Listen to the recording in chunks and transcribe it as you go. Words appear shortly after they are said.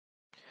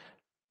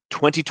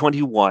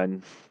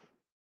2021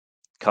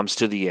 comes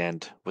to the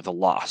end with a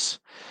loss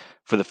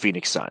for the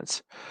Phoenix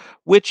Suns,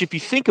 which, if you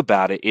think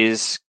about it,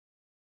 is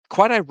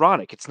quite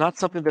ironic. It's not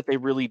something that they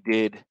really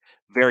did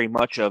very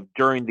much of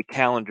during the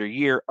calendar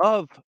year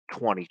of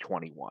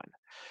 2021.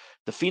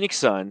 The Phoenix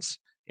Suns,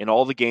 in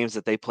all the games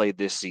that they played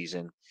this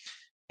season,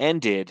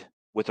 ended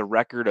with a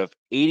record of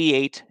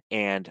 88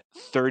 and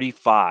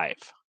 35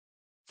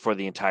 for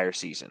the entire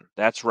season.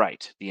 That's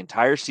right. The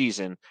entire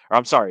season, or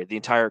I'm sorry, the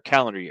entire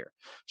calendar year,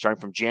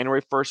 starting from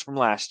January 1st from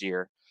last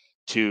year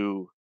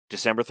to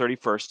December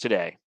 31st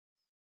today.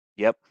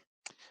 Yep.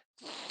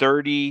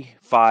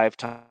 35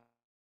 times.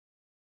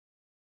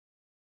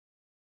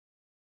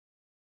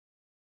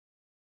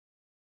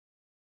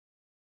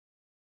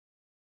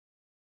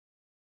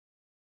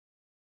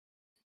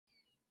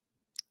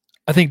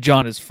 I think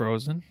John is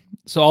frozen,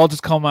 so I'll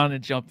just come on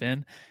and jump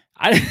in.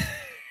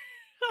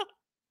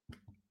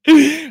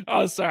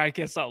 Oh, sorry, I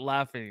can't stop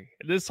laughing.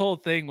 This whole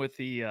thing with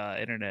the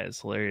internet is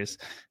hilarious.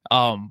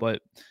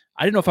 But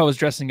I didn't know if I was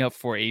dressing up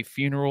for a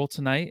funeral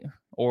tonight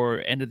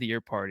or end of the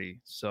year party.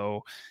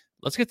 So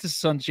let's get this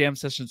Sun Jam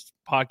Sessions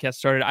podcast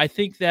started. I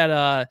think that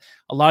a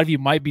lot of you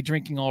might be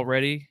drinking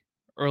already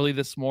early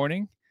this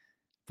morning,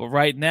 but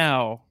right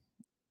now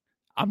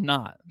I'm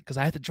not, because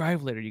I have to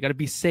drive later. You got to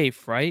be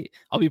safe, right?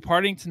 I'll be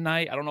partying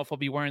tonight. I don't know if I'll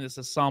be wearing this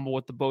ensemble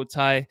with the bow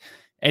tie.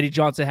 Eddie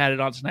Johnson had it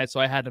on tonight, so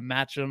I had to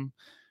match him.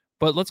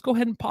 But let's go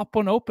ahead and pop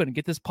one open and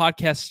get this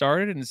podcast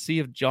started and see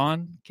if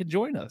John can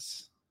join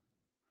us.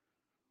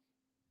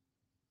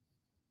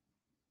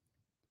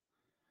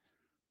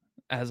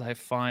 As I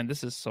find,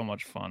 this is so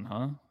much fun,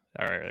 huh?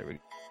 All right, there we go.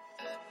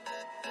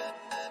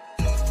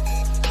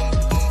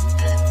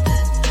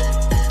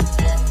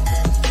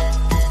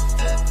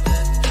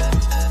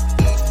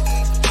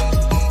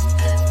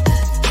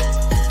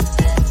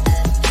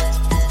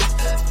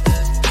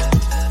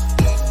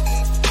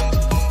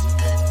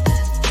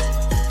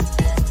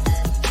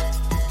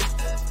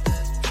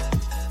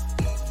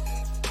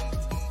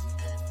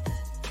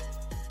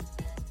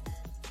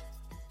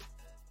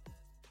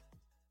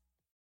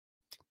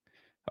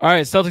 All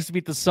right, Celtics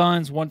beat the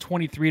Suns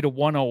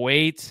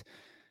 123-108.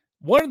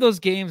 One of those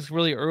games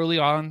really early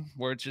on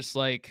where it's just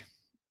like,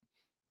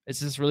 is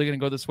this really going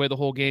to go this way the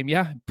whole game?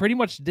 Yeah, pretty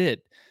much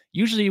did.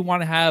 Usually you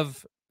want to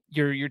have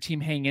your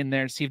team hang in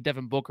there and see if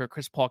Devin Booker or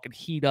Chris Paul can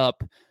heat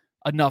up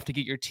enough to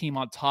get your team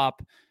on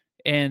top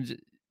and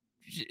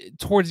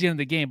towards the end of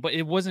the game. But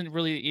it wasn't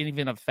really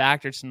even a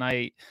factor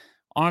tonight.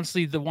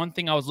 Honestly, the one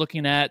thing I was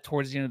looking at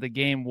towards the end of the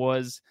game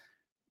was,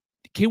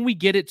 can we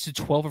get it to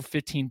 12 or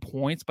 15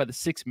 points by the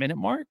 6-minute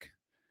mark?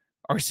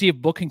 Or see if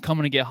Book can come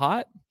in and get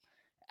hot?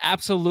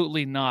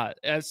 Absolutely not.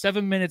 At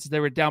 7 minutes, they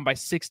were down by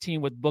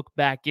 16 with Book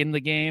back in the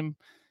game.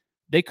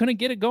 They couldn't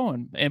get it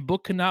going, and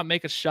Book could not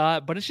make a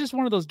shot. But it's just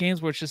one of those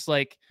games where it's just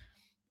like,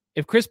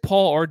 if Chris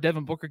Paul or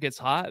Devin Booker gets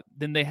hot,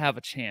 then they have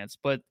a chance.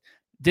 But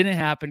didn't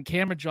happen.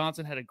 Cameron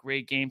Johnson had a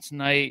great game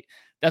tonight.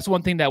 That's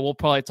one thing that we'll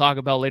probably talk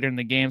about later in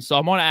the game. So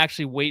I'm going to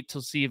actually wait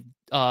to see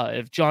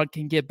if John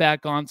can get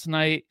back on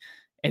tonight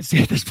and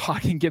see if this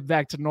pod can get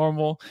back to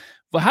normal.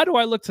 But how do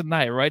I look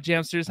tonight, right,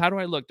 Jamsters? How do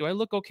I look? Do I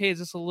look okay? Is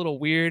this a little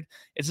weird?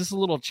 Is this a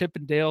little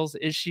Chippendales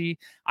ishy?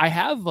 I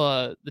have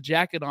the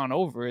jacket on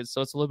over it,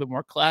 so it's a little bit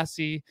more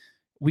classy.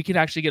 We can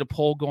actually get a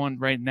poll going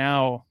right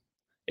now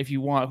if you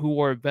want. Who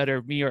wore it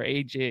better, me or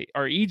AJ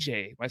or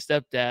EJ, my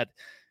stepdad?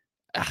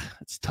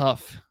 It's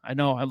tough. I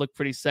know I look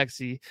pretty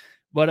sexy,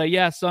 but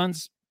yeah,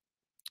 Suns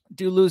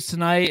do lose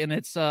tonight, and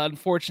it's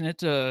unfortunate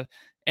to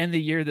end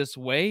the year this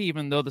way,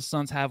 even though the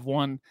Suns have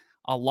won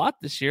a lot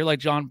this year, like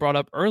John brought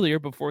up earlier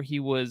before he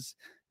was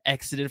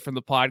exited from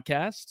the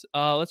podcast.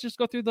 Let's just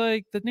go through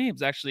the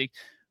names, actually.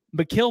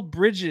 Mikal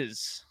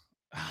Bridges.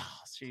 Oh,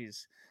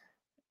 jeez.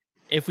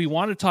 If we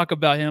want to talk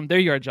about him, there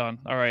you are, John.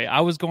 All right.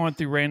 I was going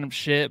through random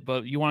shit,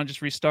 but you want to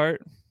just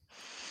restart?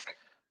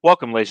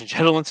 Welcome, ladies and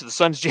gentlemen, to the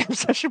Suns Jam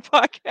Session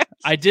podcast.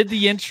 I did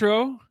the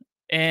intro,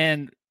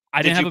 and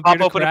I didn't have a beer pop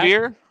to open crack. A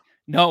beer?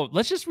 No,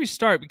 let's just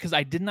restart because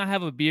I did not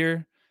have a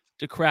beer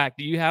to crack.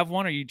 Do you have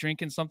one? Are you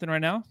drinking something right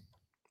now?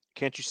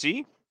 Can't you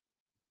see?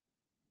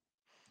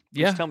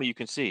 Yeah. Just tell me you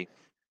can see.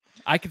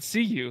 I can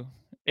see you.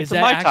 It's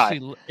a Mai Tai.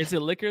 Is it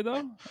liquor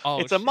though? Oh,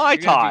 it's a Mai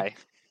Tai.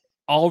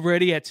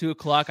 Already at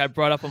 2:00, I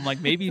brought up, I'm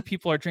like, maybe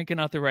people are drinking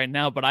out there right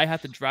now, but I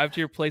have to drive to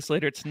your place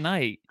later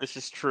tonight. This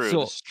is true.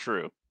 This is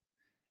true.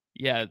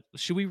 Yeah.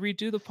 Should we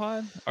redo the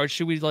pod? Or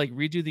should we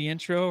redo the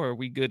intro, or are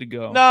we good to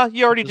go? No,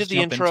 you already did the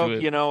intro.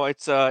 You know, I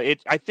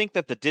think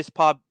that the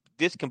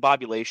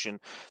discombobulation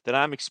that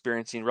I'm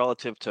experiencing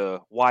relative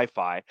to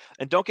Wi-Fi,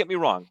 and don't get me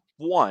wrong,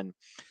 one,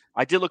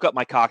 I did look up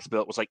my Cox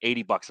bill. It was like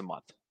 $80 a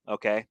month.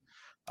 Okay.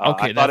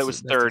 I thought it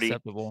was 30.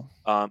 Acceptable.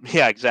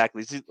 Yeah,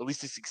 exactly. At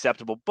least it's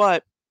acceptable,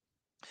 but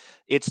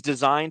it's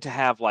designed to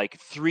have like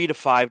 3 to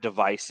 5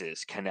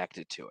 devices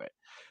connected to it.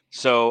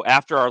 So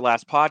after our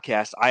last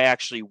podcast, I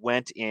actually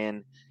went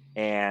in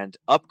and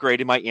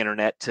upgraded my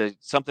internet to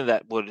something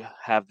that would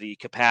have the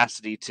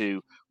capacity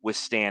to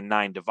withstand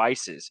 9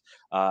 devices.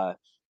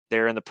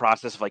 They're in the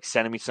process of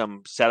sending me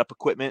some setup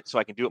equipment so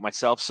I can do it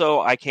myself,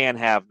 so I can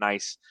have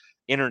nice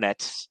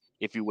internets,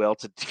 if you will,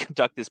 to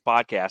conduct this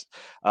podcast.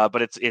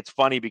 But it's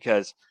funny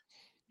because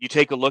you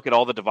take a look at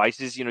all the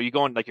devices. You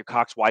go on like your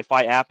Cox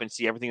Wi-Fi app and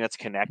see everything that's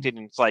connected,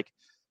 and it's like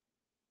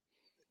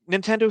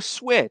Nintendo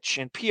Switch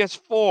and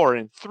PS4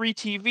 and 3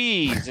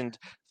 TVs and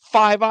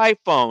 5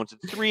 iPhones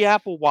and 3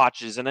 Apple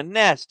Watches and a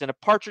Nest and a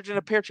partridge in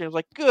a pear tree. I was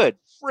like, good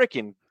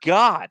freaking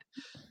God.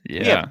 We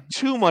have Yeah.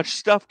 too much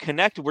stuff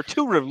connected. We're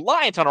too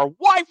reliant on our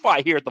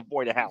Wi-Fi here at the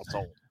Voida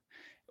household.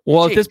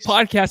 Well, if this Jeez.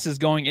 podcast is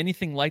going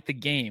anything like the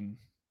game,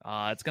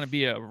 it's going to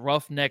be a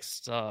rough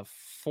next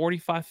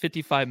 45,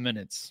 55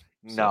 minutes.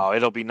 No,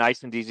 it'll be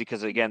nice and easy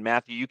because, again,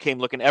 Matthew, you came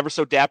looking ever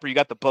so dapper. You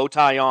got the bow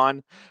tie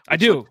on. I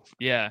do.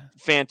 Yeah.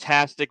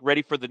 Fantastic.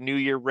 Ready for the new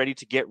year, ready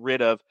to get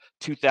rid of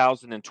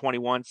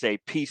 2021. Say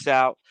peace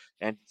out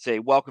and say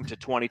welcome to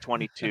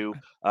 2022.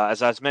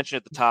 As I was mentioned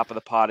at the top of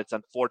the pod, it's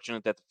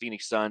unfortunate that the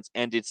Phoenix Suns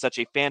ended such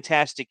a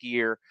fantastic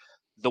year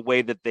the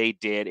way that they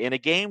did in a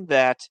game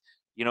that,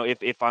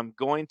 if I'm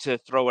going to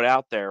throw it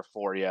out there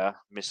for you,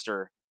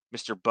 Mr.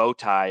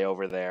 Bowtie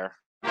over there.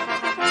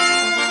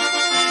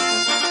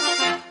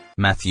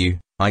 Matthew,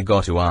 I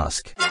got to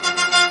ask.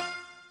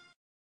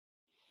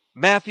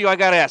 Matthew, I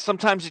got to ask.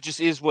 Sometimes it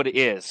just is what it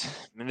is.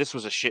 I mean, this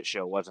was a shit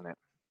show, wasn't it?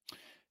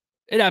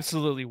 It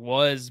absolutely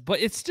was, but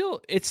it's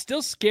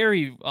still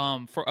scary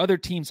for other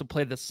teams to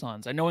play the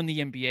Suns. I know in the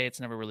NBA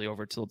it's never really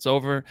over till it's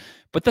over,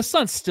 but the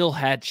Suns still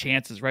had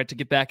chances, right, to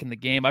get back in the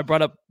game. I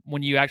brought up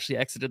when you actually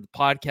exited the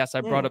podcast,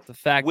 I brought up the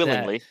fact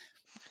willingly. that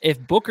if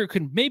Booker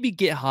could maybe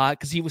get hot,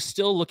 because he was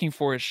still looking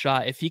for his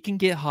shot, if he can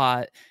get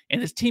hot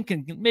and his team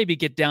can maybe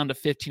get down to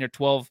 15 or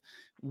 12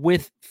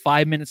 with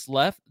 5 minutes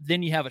left,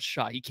 then you have a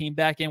shot. He came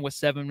back in with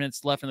 7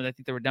 minutes left, and then I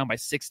think they were down by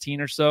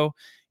 16 or so.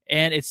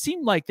 And it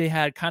seemed like they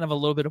had kind of a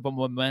little bit of a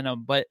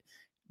momentum, but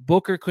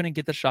Booker couldn't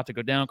get the shot to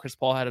go down. Chris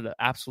Paul had an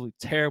absolutely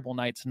terrible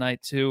night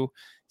tonight too.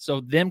 So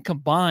them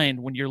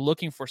combined, when you're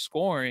looking for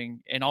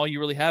scoring and all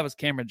you really have is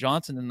Cameron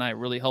Johnson tonight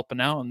really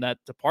helping out in that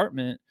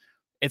department,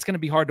 it's going to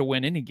be hard to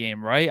win any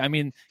game, right? I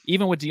mean,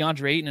 even with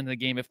DeAndre Ayton in the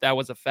game, if that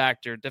was a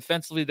factor,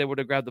 defensively, they would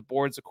have grabbed the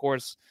boards, of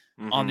course,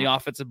 on the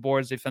offensive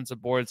boards,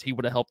 defensive boards, he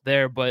would have helped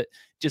there. But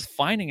just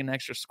finding an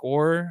extra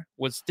scorer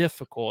was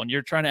difficult. And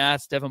you're trying to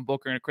ask Devin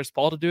Booker and Chris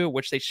Paul to do it,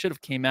 which they should have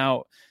came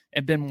out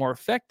and been more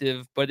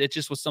effective, but it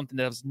just was something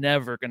that was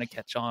never going to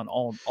catch on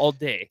all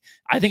day.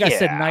 I think I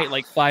said night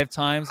like 5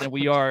 times, and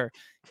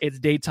it's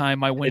daytime.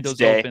 My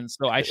window's open,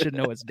 so I should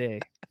know it's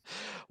day.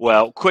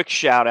 Well, quick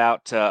shout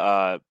out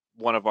to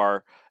one of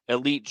our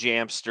elite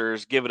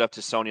jamsters. Give it up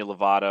to Sonia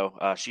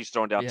Lovato. She's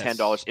throwing down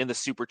 $10 in the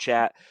super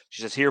chat.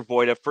 She says, "Here,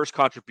 Voida, first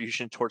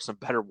contribution towards some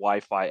better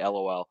Wi-Fi.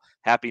 LOL.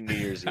 Happy New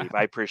Year's Eve."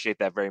 I appreciate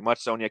that very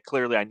much, Sonia.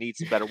 Clearly, I need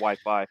some better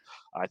Wi-Fi.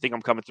 I think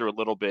I'm coming through a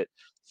little bit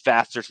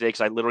faster today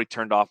because I literally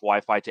turned off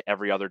Wi-Fi to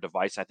every other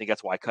device. I think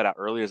that's why I cut out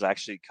earlier. Is I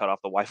actually cut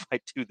off the Wi-Fi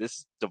to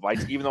this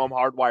device, even though I'm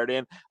hardwired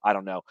in. I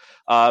don't know,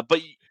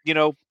 but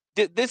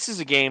this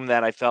is a game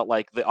that I felt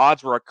like the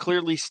odds were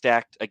clearly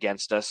stacked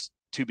against us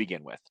to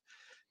begin with.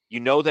 You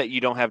know that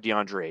you don't have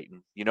DeAndre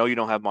Ayton. You know you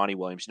don't have Monty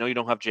Williams. You know you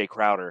don't have Jay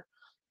Crowder.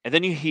 And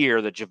then you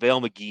hear that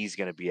JaVale McGee's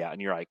going to be out,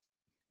 and you're like,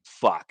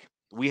 fuck,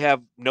 we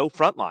have no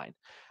front line.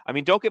 I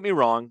mean, don't get me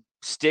wrong.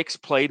 Sticks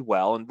played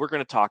well, and we're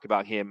going to talk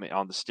about him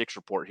on the Sticks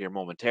report here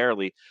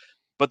momentarily.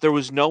 But there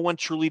was no one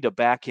truly to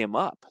back him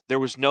up. There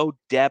was no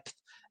depth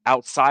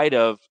outside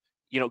of,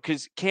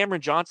 because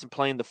Cameron Johnson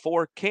playing the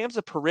 4, Cam's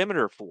a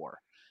perimeter 4.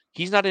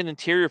 He's not an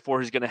interior 4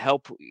 who's going to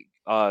help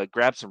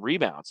grab some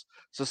rebounds.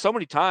 So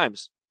many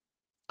times,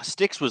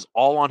 Sticks was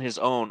all on his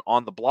own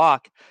on the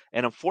block,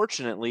 and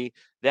unfortunately,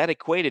 that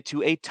equated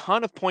to a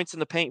ton of points in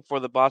the paint for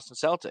the Boston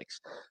Celtics.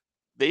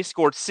 They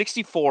scored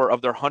 64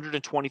 of their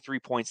 123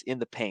 points in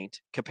the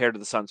paint compared to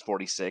the Suns'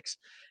 46,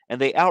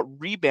 and they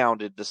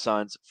out-rebounded the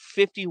Suns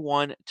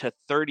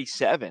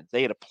 51-37.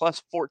 They had a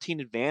plus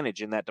 14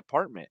 advantage in that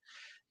department.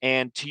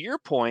 And to your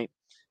point,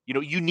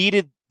 you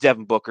needed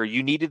Devin Booker,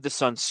 you needed the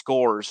Suns'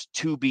 scorers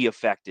to be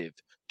effective,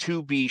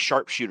 to be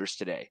sharpshooters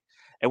today.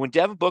 And when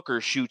Devin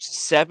Booker shoots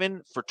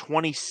 7 for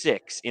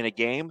 26 in a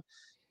game,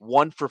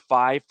 1 for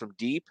 5 from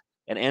deep,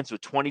 and ends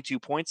with 22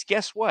 points,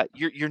 guess what?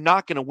 You're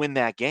not going to win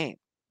that game.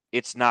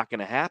 It's not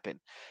going to happen.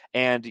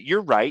 And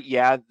you're right.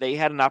 Yeah, they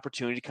had an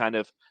opportunity to kind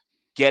of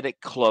get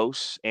it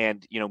close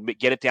and,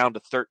 get it down to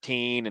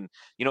 13. And,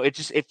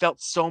 it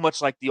felt so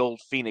much like the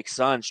old Phoenix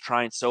Suns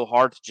trying so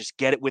hard to just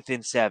get it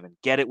within 7,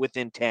 get it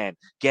within 10,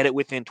 get it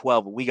within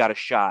 12, and we got a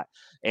shot.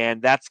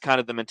 And that's kind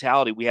of the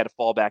mentality we had to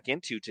fall back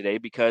into today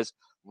because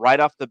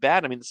right off the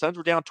bat, I mean, the Suns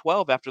were down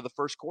 12 after the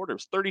first quarter. It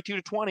was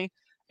 32-20.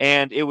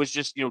 And it was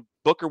just,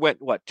 Booker went,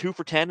 2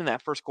 for 10 in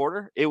that first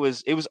quarter? It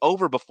was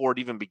over before it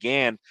even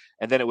began.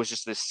 And then it was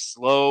just this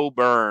slow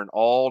burn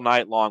all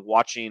night long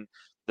watching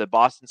the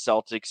Boston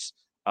Celtics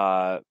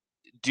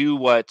do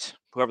what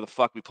whoever the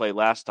fuck we played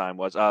last time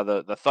was,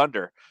 the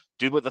Thunder,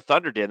 do what the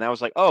Thunder did. And that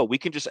was like, oh, we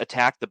can just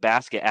attack the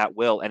basket at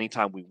will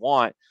anytime we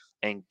want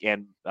and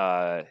get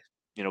the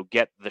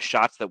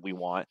shots that we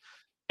want.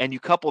 And you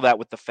couple that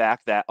with the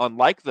fact that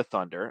unlike the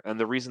Thunder, and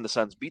the reason the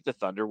Suns beat the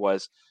Thunder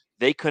was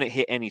they couldn't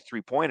hit any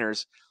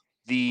 3-pointers,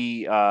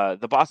 the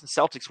Boston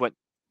Celtics went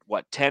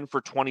 10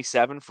 for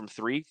 27 from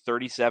three,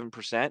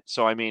 37%.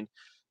 So, I mean,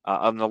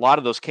 and a lot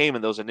of those came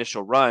in those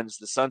initial runs.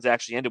 The Suns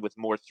actually ended with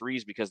more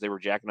threes because they were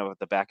jacking up at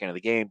the back end of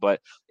the game. But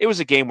it was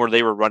a game where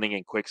they were running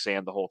in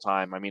quicksand the whole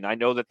time. I mean, I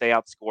know that they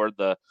outscored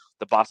the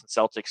Boston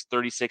Celtics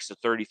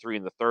 36-33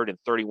 in the third and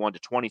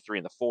 31-23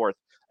 in the fourth,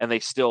 and they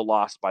still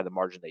lost by the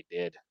margin they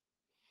did.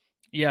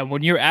 Yeah,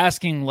 when you're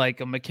asking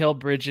like a Mikal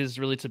Bridges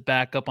really to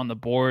back up on the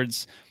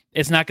boards,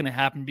 it's not going to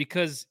happen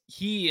because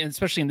and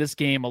especially in this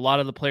game, a lot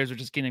of the players are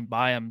just getting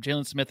by him.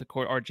 Jalen Smith, of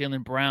course, or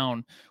Jaylen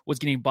Brown was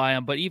getting by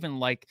him, but even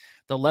like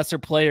the lesser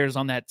players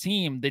on that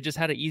team, they just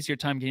had an easier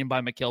time getting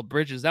by Mikal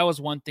Bridges. That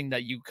was one thing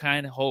that you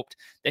kind of hoped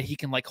that he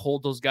can like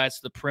hold those guys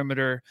to the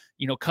perimeter,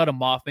 cut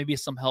them off, maybe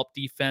some help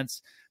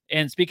defense.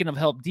 And speaking of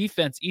help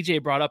defense,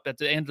 EJ brought up at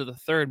the end of the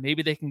third,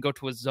 maybe they can go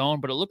to a zone,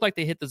 but it looked like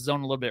they hit the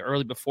zone a little bit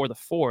early before the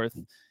fourth.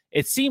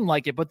 It seemed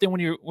like it, but then when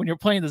you're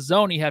playing the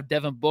zone, you have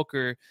Devin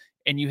Booker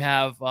and you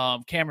have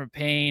Cameron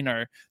Payne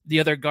or the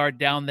other guard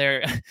down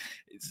there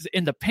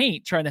in the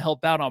paint trying to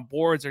help out on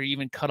boards or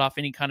even cut off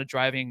any kind of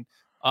driving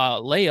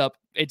layup.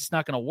 It's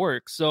not going to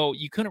work. So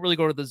you couldn't really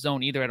go to the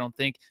zone either, I don't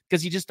think,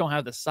 because you just don't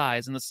have the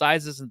size, and the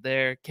size isn't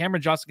there.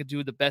 Cameron Johnson can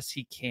do the best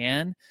he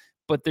can,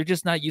 but they're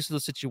just not used to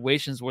those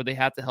situations where they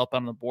have to help out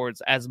on the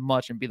boards as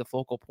much and be the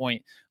focal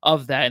point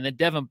of that. And then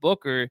Devin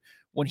Booker,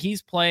 when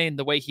he's playing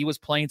the way he was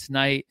playing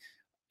tonight,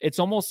 it's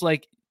almost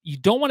like you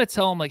don't want to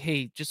tell him like,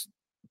 hey, just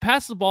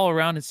pass the ball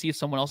around and see if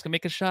someone else can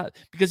make a shot,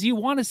 because you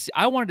want to see,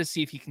 I wanted to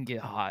see if he can get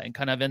hot and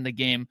kind of end the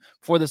game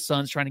for the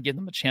Suns, trying to give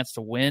them a chance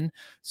to win.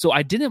 So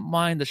I didn't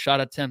mind the shot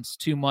attempts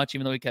too much,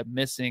 even though he kept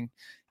missing.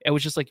 It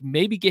was just like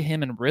maybe get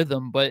him in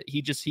rhythm, but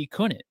he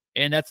couldn't.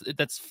 And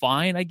that's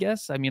fine, I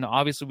guess. I mean,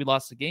 obviously we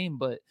lost the game,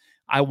 but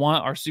I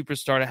want our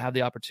superstar to have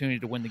the opportunity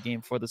to win the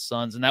game for the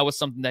Suns. And that was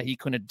something that he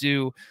couldn't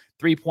do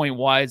 3-point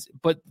wise,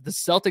 but the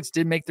Celtics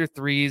did make their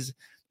threes.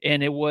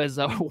 And it was,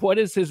 what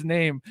is his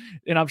name?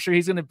 And I'm sure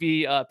he's going to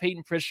be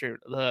Peyton Pritchard,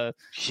 the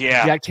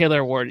Jack Taylor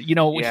Award.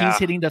 He's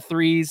hitting the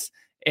threes,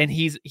 and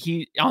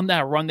he on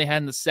that run they had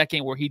in the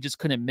second where he just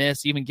couldn't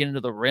miss, even getting to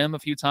the rim a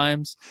few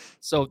times.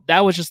 So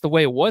that was just the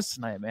way it was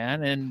tonight,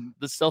 man. And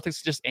the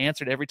Celtics just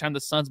answered every time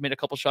the Suns made a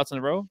couple shots in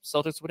a row.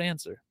 Celtics would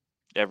answer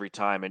every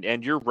time.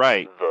 And you're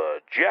right. The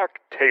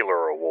Jack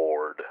Taylor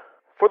Award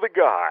for the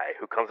guy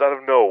who comes out of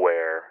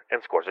nowhere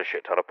and scores a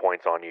shit ton of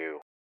points on you.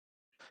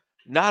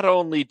 Not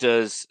only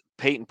does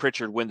Peyton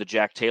Pritchard win the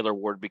Jack Taylor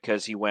Award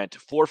because he went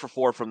 4 for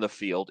 4 from the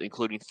field,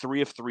 including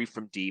 3 of 3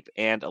 from deep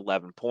and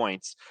 11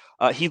 points,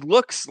 he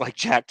looks like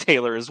Jack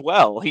Taylor as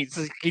well. He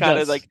kind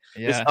of like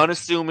this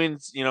unassuming,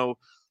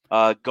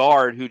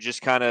 guard who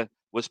just kind of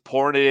was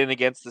pouring it in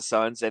against the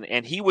Suns.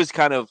 And he was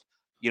kind of,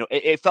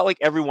 it felt like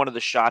every one of the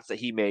shots that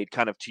he made,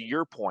 kind of to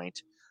your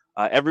point,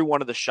 every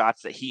one of the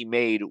shots that he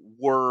made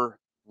were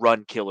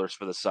run killers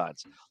for the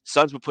Suns.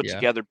 Suns would put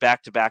together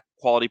back-to-back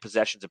quality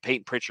possessions, and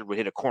Peyton Pritchard would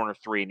hit a corner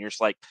three, and you're just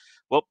like,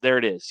 well, there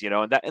it is,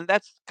 and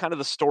that's kind of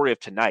the story of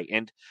tonight.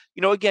 And,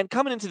 again,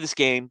 coming into this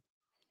game,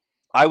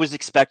 I was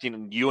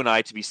expecting you and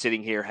I to be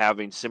sitting here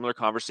having similar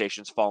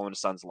conversations following a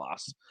Suns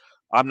loss.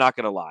 I'm not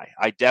going to lie.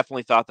 I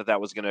definitely thought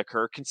that was going to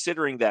occur,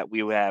 considering that we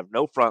have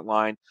no front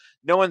line,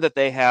 knowing that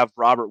they have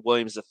Robert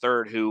Williams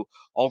III, who,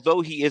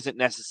 although he isn't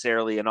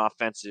necessarily an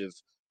offensive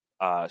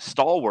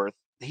stalwart,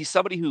 he's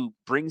somebody who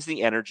brings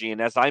the energy. And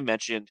as I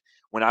mentioned,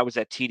 when I was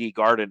at TD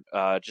Garden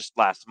just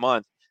last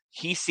month,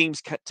 he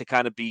seems to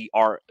kind of be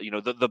our,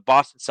 the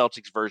Boston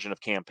Celtics version of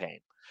Campaign.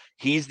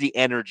 He's the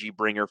energy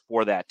bringer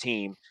for that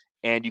team.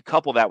 And you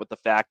couple that with the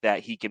fact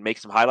that he can make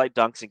some highlight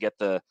dunks and get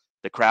the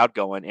crowd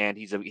going. And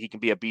he can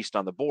be a beast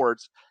on the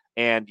boards.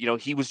 And,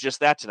 he was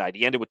just that tonight.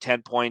 He ended with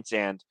 10 points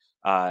and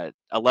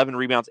 11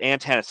 rebounds and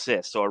 10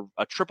 assists. So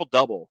a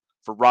triple-double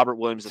for Robert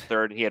Williams III,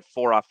 and he had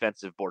 4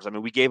 offensive boards. I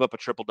mean, we gave up a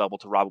triple-double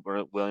to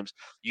Robert Williams.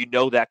 You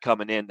know that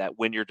coming in, that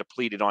when you're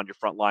depleted on your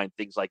front line,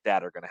 things like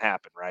that are going to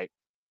happen, right?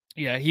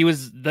 Yeah, he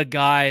was the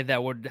guy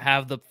that would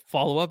have the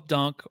follow-up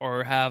dunk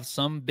or have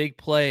some big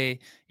play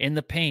in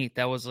the paint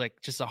that was like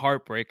just a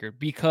heartbreaker,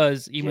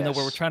 because even though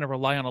we were trying to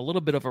rely on a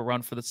little bit of a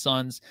run for the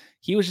Suns,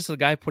 he was just a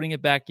guy putting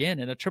it back in,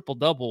 and a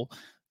triple-double.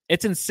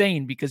 It's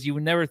insane because you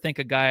would never think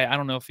a guy, I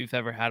don't know if you've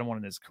ever had one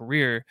in his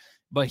career,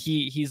 but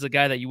he's a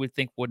guy that you would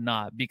think would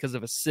not, because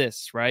of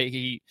assists, right?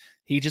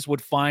 He just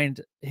would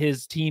find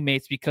his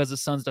teammates, because the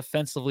Suns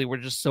defensively were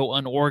just so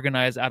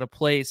unorganized, out of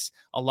place.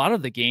 A lot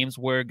of the games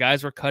where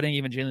guys were cutting,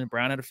 even Jaylen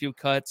Brown had a few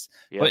cuts,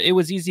 but it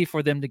was easy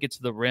for them to get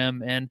to the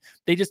rim, and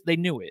they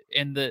knew it.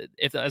 And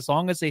as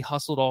long as they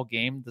hustled all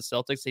game, the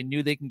Celtics, they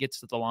knew they can get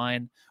to the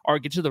line or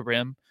get to the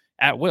rim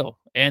at will,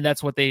 and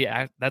that's what they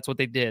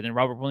did. And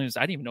Robert Williams,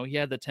 I didn't even know he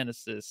had the 10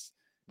 assists.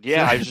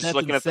 Yeah, so I was just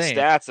looking at the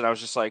stats, and I was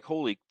just like,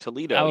 holy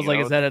Toledo. I was like,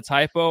 is that a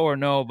typo or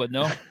no? But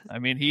no. I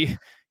mean,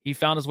 he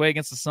found his way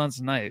against the Suns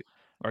tonight.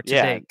 Or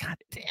today. Yeah. God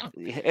damn.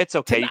 It's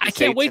okay. I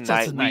can't wait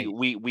till tonight.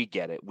 We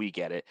get it. We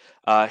get it.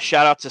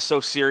 Shout out to So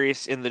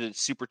Serious in the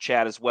super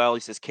chat as well. He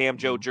says, Cam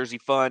Joe Jersey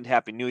Fund,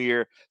 Happy New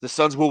Year. The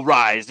Suns will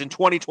rise in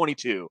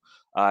 2022.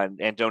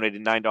 And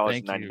donated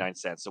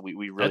 $9.99. So we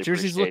really that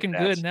jersey's looking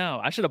good now.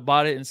 I should have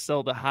bought it and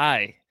sold the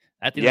high.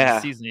 at the end of the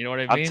Yeah. season. You know what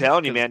I I'm mean?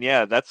 telling you, Because man.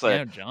 Yeah,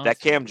 Cam that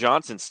Cam Johnson,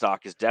 Johnson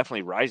stock is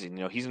definitely rising.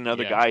 He's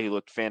another yeah, guy who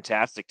looked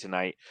fantastic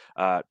tonight.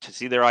 To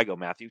see, there I go,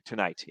 Matthew.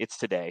 Tonight, it's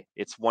today.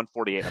 It's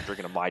 1:48. I'm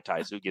drinking a Mai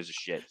Tai, so who gives a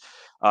shit?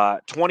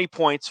 20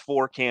 points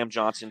for Cam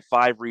Johnson,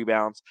 5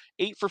 rebounds,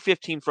 8 for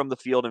 15 from the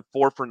field, and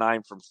 4 for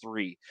 9 from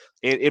three.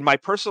 In my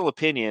personal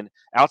opinion,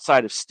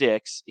 outside of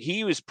Sticks,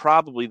 he was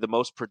probably the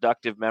most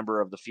productive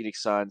member of the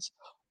Phoenix Suns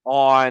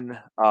on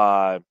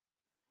on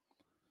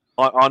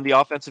the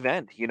offensive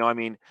end. I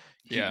mean,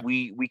 yeah.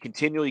 we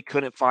continually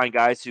couldn't find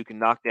guys who can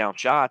knock down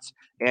shots,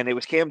 and it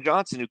was Cam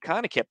Johnson who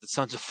kind of kept the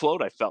Suns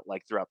afloat. I felt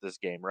like throughout this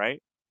game,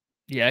 right?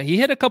 Yeah, he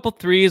hit a couple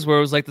threes where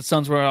it was like the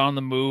Suns were on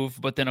the move,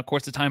 but then of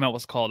course the timeout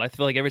was called. I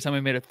feel like every time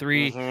we made a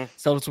three, Mm-hmm.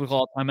 Celtics would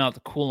call a timeout to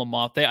cool him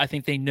off. I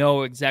think they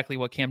know exactly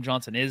what Cam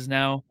Johnson is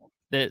now.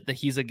 That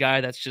he's a guy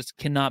that's just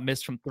cannot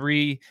miss from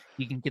three.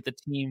 He can get the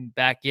team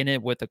back in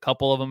it with a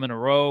couple of them in a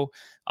row.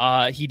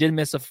 He did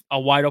miss a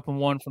wide open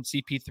one from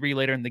CP3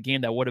 later in the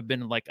game that would have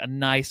been like a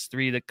nice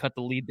three that cut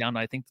the lead down,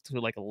 I think,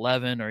 to like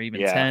 11 or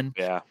even 10.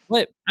 Yeah.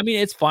 But I mean,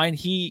 it's fine.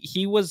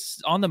 He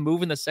was on the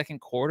move in the second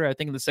quarter. I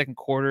think in the second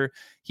quarter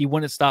he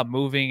wouldn't stop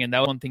moving, and that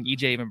was one thing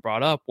EJ even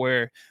brought up,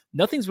 where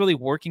nothing's really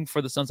working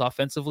for the Suns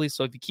offensively.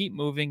 So if you keep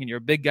moving and you're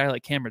a big guy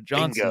like Cameron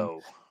Johnson, Bingo.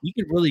 you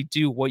can really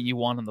do what you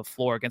want on the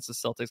floor against the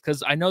Celtics.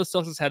 Because I know the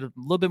Celtics had a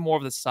little bit more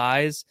of the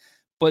size,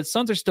 but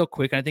Suns are still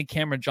quick. And I think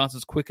Cameron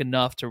Johnson's quick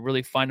enough to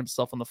really find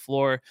himself on the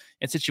floor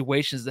in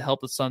situations to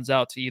help the Suns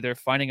out, to either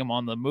finding him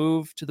on the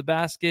move to the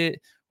basket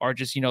or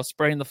just,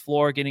 spreading the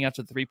floor, getting out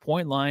to the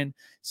 3-point line.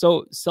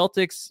 So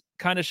Celtics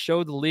kind of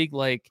showed the league,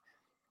 like,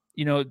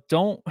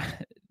 don't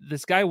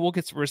this guy will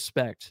get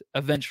respect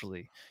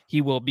eventually.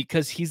 He will,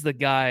 because he's the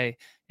guy.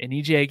 And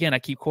EJ, again, I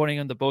keep quoting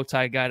him, the bow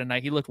tie guy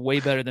tonight. He looked way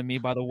better than me,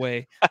 by the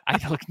way.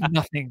 I looked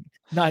nothing,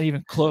 not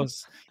even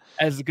close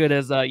as good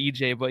as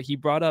EJ. But he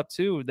brought up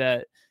too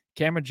that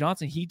Cameron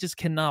Johnson, he just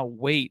cannot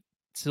wait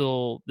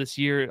till this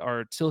year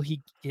or till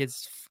he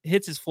hits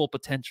his full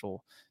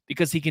potential,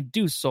 because he can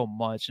do so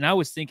much. And I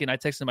was thinking, I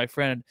texted my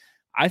friend,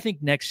 I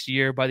think next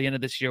year, by the end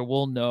of this year,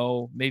 we'll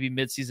know, maybe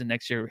midseason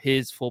next year,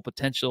 his full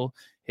potential,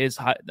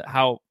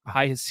 how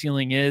high his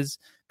ceiling is,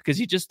 because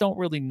you just don't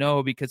really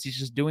know, because he's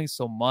just doing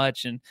so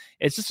much. And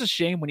it's just a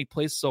shame when he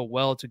plays so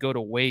well to go to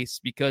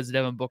waste, because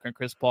Devin Booker and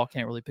Chris Paul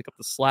can't really pick up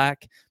the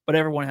slack, but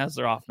everyone has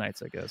their off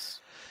nights, I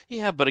guess.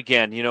 Yeah, but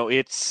again,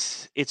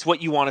 it's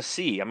what you want to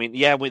see. I mean,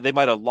 yeah, they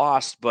might have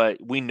lost, but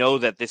we know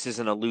that this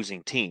isn't a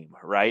losing team,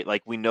 right?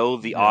 Like, we know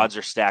the Yeah. odds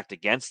are stacked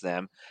against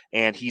them,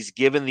 and he's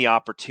given the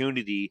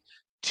opportunity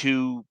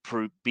to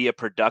be a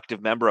productive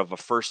member of a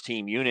first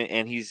team unit,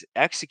 and he's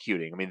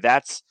executing. I mean,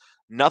 that's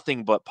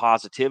nothing but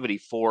positivity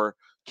for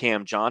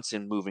Cam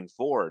Johnson moving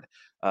forward.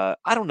 I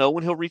don't know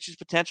when he'll reach his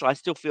potential. I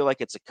still feel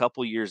like it's a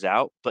couple years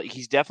out, but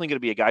he's definitely going to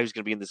be a guy who's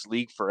going to be in this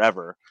league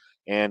forever,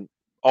 and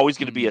always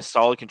going to be a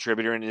solid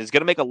contributor, and is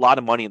going to make a lot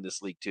of money in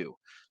this league too,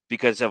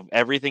 because of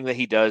everything that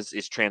he does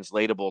is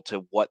translatable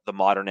to what the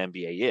modern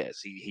NBA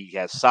is. He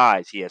has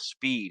size, he has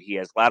speed, he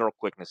has lateral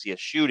quickness, he has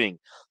shooting,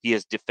 he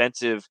has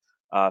defensive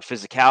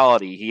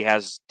physicality, he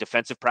has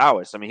defensive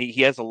prowess. I mean,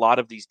 he has a lot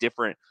of these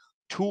different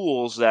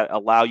tools that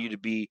allow you to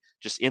be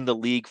just in the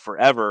league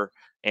forever.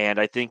 And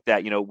I think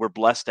that, we're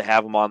blessed to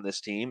have him on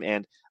this team.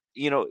 And,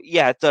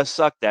 yeah, it does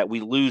suck that we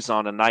lose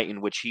on a night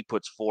in which he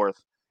puts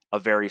forth a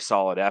very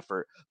solid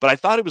effort. But I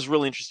thought it was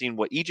really interesting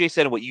what EJ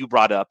said, and what you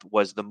brought up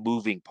was the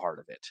moving part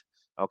of it.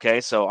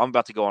 Okay, so I'm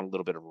about to go on a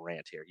little bit of a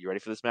rant here. You ready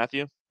for this,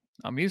 Matthew?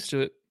 I'm used to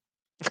it.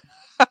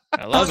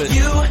 I love it.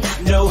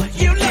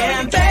 You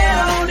can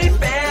bet on it,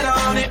 bet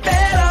on it,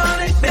 bet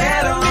on it,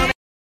 bet on it.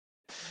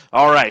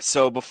 All right,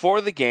 so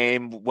before the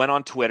game, went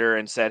on Twitter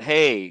and said,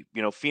 hey,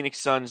 Phoenix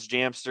Suns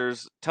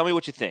Jamsters, tell me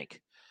what you think.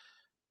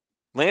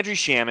 Landry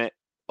Shamet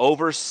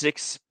over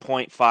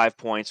 6.5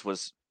 points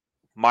was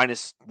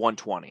minus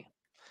 120.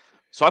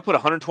 So I put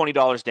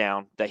 $120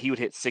 down that he would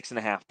hit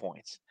 6.5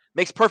 points.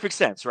 Makes perfect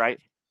sense, right?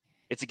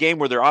 It's a game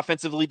where they're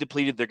offensively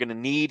depleted. They're going to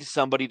need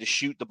somebody to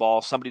shoot the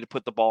ball, somebody to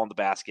put the ball in the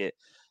basket.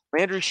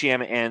 Landry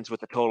Shamet ends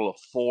with a total of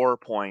 4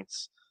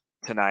 points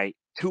tonight,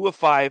 2 of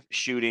 5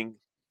 shooting,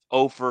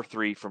 0 for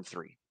 3 from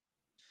 3.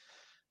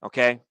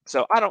 Okay,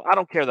 so I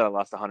don't care that I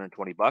lost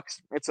 $120.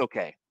 It's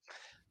okay.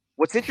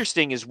 What's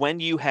interesting is when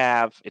you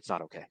have, it's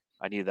not okay.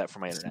 I needed that for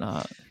my internet. It's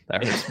not.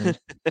 That hurts me.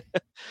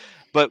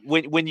 But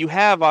when you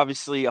have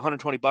obviously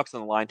 $120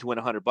 on the line to win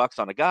 $100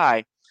 on a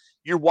guy,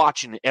 you're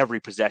watching every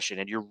possession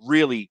and you're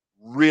really,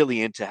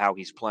 really into how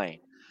he's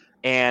playing.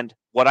 And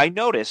what I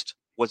noticed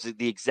was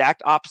the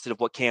exact opposite of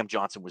what Cam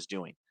Johnson was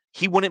doing.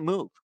 He wouldn't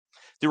move.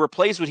 There were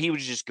plays where he would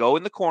just go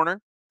in the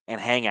corner and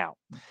hang out.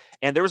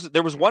 And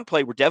there was one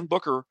play where Devin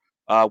Booker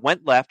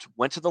went left,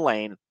 went to the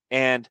lane,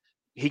 and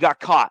he got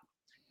caught.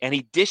 And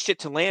he dished it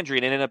to Landry,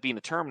 and it ended up being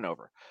a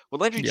turnover.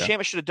 What Landry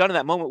Shamet should have done in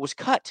that moment was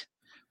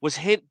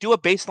do a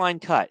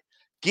baseline cut.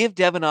 Give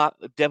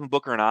Devin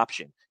Booker an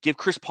option. Give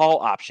Chris Paul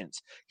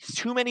options.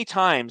 Too many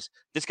times,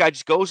 this guy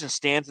just goes and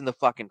stands in the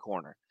fucking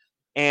corner.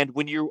 And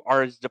when you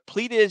are as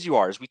depleted as you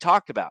are, as we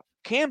talked about,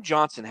 Cam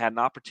Johnson had an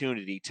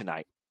opportunity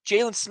tonight.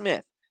 Jalen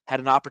Smith had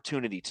an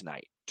opportunity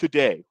tonight,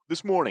 today,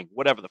 this morning,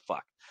 whatever the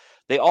fuck.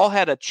 They all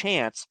had a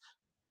chance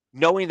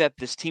knowing that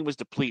this team was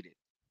depleted.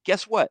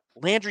 Guess what?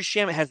 Landry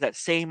Shamet has that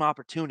same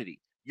opportunity.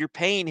 You're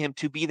paying him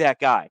to be that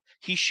guy.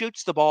 He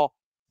shoots the ball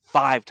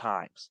 5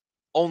 times,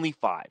 only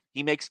 5.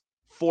 He makes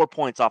 4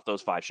 points off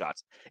those 5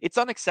 shots. It's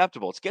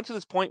unacceptable. It's getting to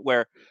this point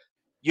where,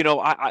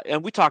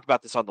 and we talked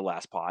about this on the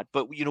last pod,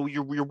 but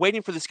you're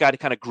waiting for this guy to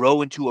kind of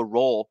grow into a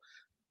role.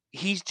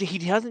 He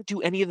doesn't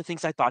do any of the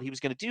things I thought he was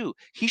going to do.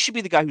 He should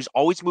be the guy who's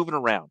always moving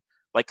around,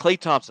 like Klay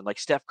Thompson, like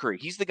Steph Curry.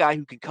 He's the guy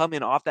who can come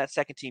in off that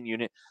second team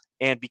unit,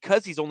 and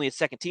because he's only a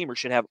second teamer,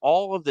 should have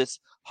all of this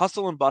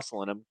hustle and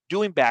bustle in him,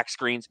 doing back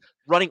screens,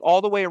 running all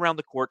the way around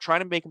the court,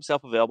 trying to make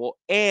himself available.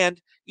 And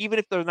even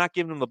if they're not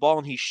giving him the ball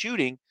and he's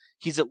shooting,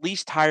 he's at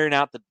least tiring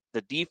out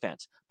the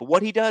defense. But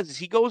what he does is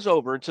he goes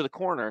over into the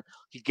corner.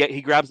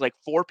 He grabs like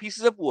 4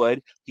 pieces of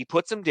wood. He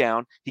puts them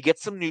down. He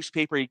gets some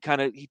newspaper. He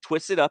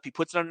twists it up. He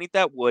puts it underneath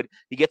that wood.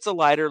 He gets a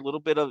lighter, a little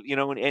bit of,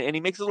 and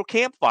he makes a little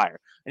campfire.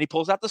 And he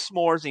pulls out the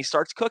s'mores and he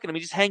starts cooking them.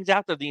 He just hangs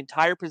out there the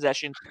entire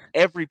possession,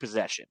 every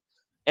possession.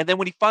 And then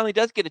when he finally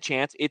does get a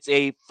chance, it's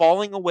a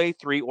falling away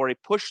 3 or a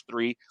push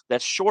 3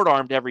 that's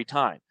short-armed every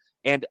time.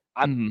 And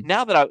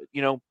now that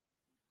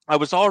I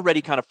was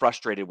already kind of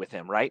frustrated with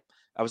him, right?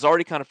 I was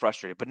already kind of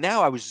frustrated, but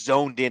now I was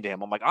zoned into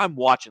him. I'm like, I'm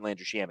watching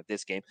Landry Shamet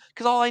this game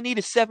because all I need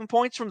is 7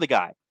 points from the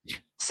guy.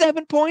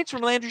 7 points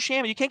from Landry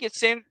Shamet. You can't get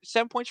 7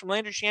 points from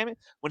Landry Shamet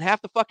when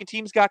half the fucking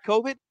team's got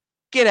COVID?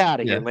 Get out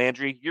of here,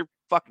 Landry. You're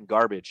fucking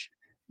garbage.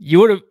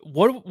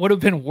 What would have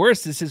been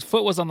worse is his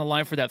foot was on the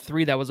line for that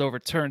 3 that was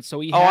overturned. So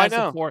he has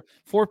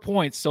 4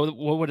 points. So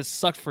what would have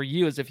sucked for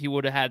you is if he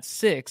would have had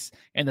 6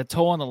 and the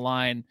toe on the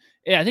line.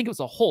 Yeah, I think it was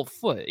a whole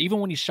foot.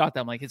 Even when he shot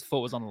that, like his foot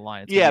was on the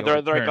line.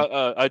 They're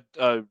like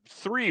a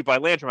 3 by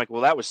Landry. I'm like,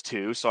 well, that was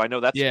 2, so I know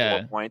that's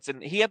 4 points.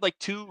 And he had like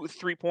 2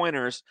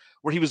 3-pointers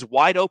where he was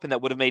wide open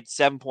that would have made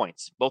 7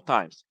 points both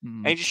times,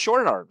 and he just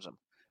short arms them.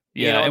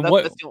 Yeah, and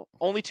that's the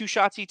only 2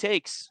 shots he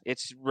takes.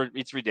 It's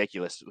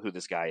ridiculous who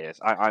this guy is.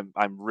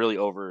 I'm really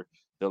over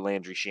the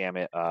Landry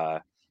Shamet.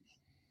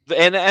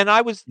 And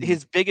I was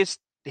his biggest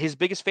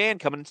fan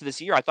coming into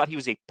this year. I thought he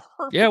was a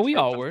perfect fit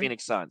for the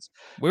Phoenix Suns.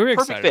 We were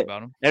excited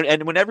about him.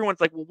 And when everyone's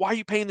like, well, why are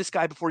you paying this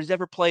guy before he's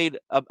ever played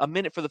a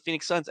minute for the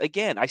Phoenix Suns?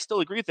 Again, I still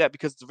agree with that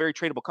because it's a very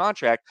tradable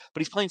contract, but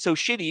he's playing so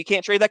shitty, you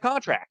can't trade that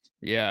contract.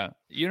 Yeah.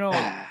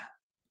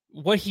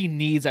 What he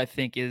needs, I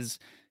think, is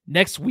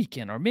next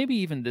weekend or maybe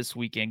even this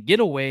weekend, get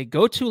away,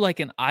 go to like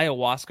an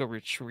ayahuasca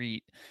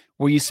retreat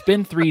where you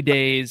spend 3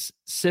 days,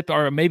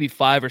 or maybe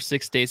 5 or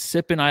 6 days,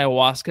 sipping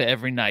ayahuasca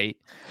every night.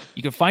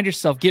 You can find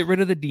yourself, get rid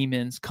of the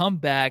demons, come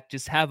back,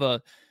 just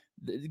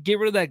get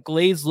rid of that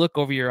glazed look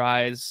over your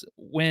eyes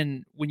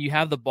when you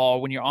have the ball,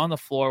 when you're on the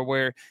floor,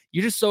 where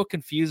you're just so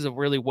confused of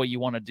really what you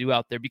want to do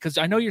out there. Because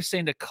I know you're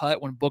saying to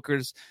cut when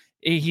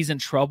he's in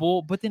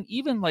trouble, but then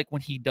even like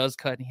when he does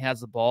cut and he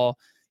has the ball,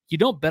 you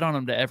don't bet on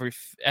him to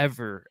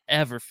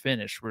ever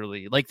finish,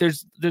 really. Like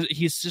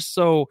he's just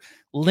so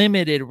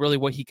limited, really,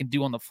 what he can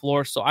do on the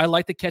floor. So I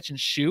like the catch and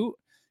shoot,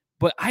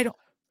 but I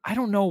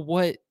don't know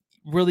what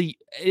really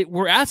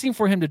we're asking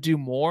for him to do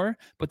more,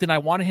 but then I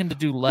wanted him to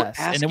do less.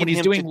 And then when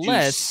he's doing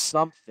less,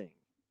 something.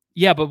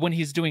 Yeah, but when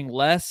he's doing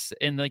less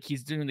and like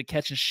he's doing the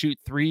catch and shoot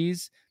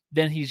threes,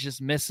 then he's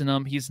just missing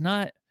them. He's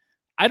not.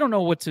 I don't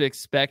know what to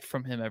expect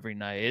from him every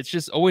night. It's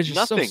just always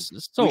just nothing.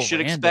 So we should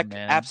random, expect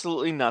man.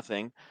 absolutely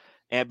nothing.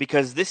 And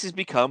because this has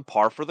become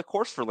par for the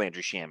course for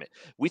Landry Shamet.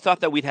 We thought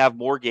that we'd have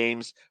more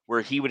games where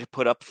he would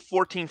put up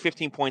 14,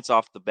 15 points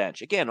off the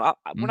bench. Again,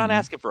 we're not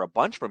asking for a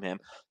bunch from him,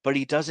 but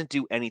he doesn't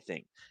do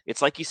anything.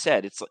 It's like you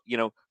said, it's,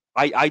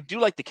 I do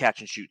like the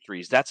catch and shoot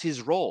threes. That's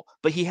his role,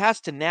 but he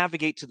has to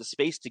navigate to the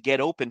space to get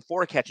open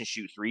for a catch and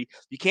shoot 3.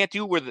 You can't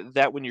do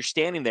that when you're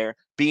standing there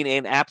being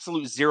an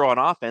absolute 0 on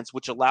offense,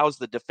 which allows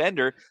the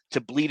defender to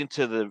bleed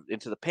into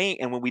the paint.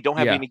 And when we don't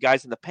have any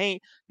guys in the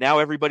paint, now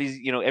everybody's,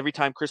 every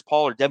time Chris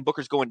Paul or Devin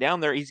Booker's going down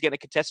there, he's getting a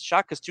contested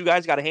shot because 2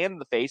 guys got a hand in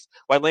the face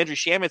while Landry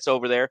Shamet's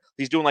over there.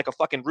 He's doing like a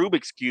fucking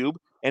Rubik's Cube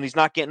and he's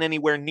not getting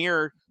anywhere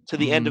near to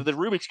the end of the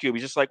Rubik's Cube.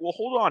 He's just like, well,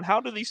 hold on. How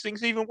do these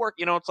things even work?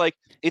 It's like,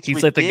 he's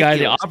ridiculous. Like the guy at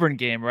the Auburn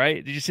game,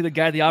 right? Did you see the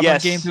guy at the Auburn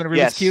game doing a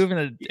Rubik's Cube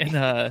in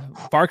a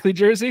Barkley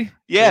jersey?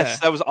 Yes,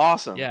 that was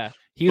awesome. Yeah.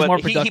 He was more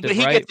productive,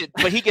 right?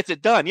 He gets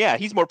it done. Yeah,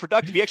 he's more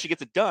productive. He actually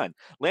gets it done.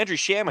 Landry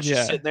Shamet's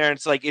just sitting there, and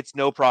it's like it's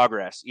no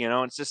progress.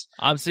 It's just.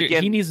 I'm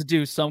serious. He needs to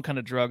do some kind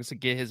of drugs to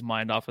get his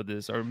mind off of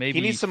this, or maybe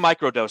he needs some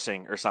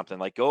microdosing or something.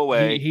 Like go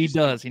away. He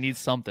does. He needs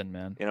something,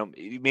 man.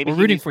 Maybe we're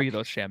rooting for you,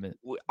 though, Shamet.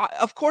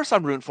 Of course,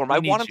 I'm rooting for him. I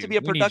want him to be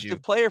a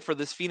productive player for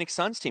this Phoenix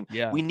Suns team.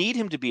 Yeah. We need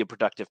him to be a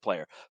productive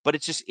player, but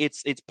it's just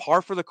it's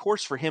par for the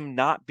course for him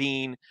not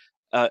being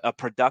a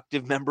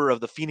productive member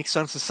of the Phoenix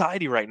Suns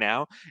society right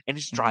now, and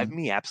it's driving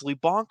me absolutely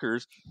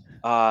bonkers.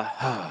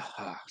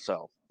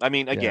 So, I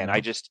mean, again,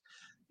 I just,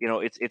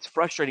 it's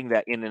frustrating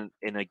that in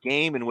a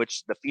game in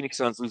which the Phoenix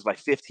Suns lose by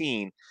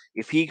 15,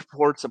 if he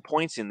poured some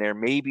points in there,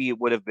 maybe it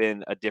would have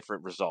been a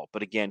different result.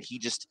 But again, he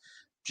just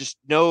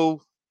no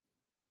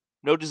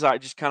desire.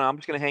 Just kind of, I'm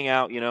just going to hang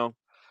out.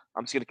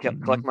 I'm just going to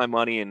collect my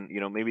money, and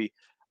maybe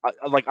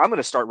I'm going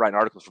to start writing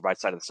articles for Right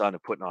Side of the Sun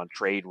and putting on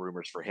trade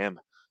rumors for him.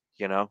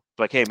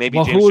 Like, hey, maybe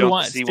Well, who James would Jones will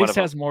want see one Sticks of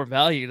them. has more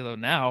value though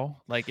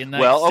now. Like in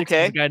that Well, Sticks is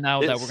okay, the guy now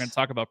that we're going to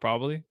talk about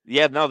probably.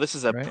 Yeah, no, this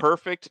is a Right.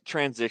 perfect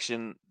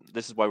transition.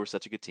 This is why we're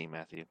such a good team,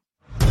 Matthew.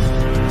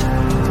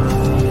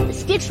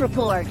 Sticks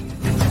report.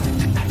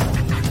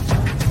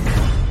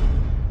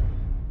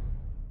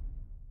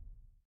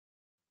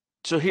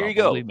 So here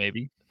Probably, you go.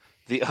 maybe.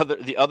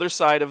 The other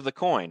side of the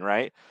coin,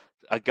 right?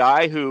 A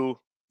guy who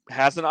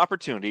has an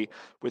opportunity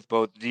with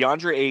both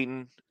DeAndre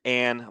Ayton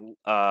and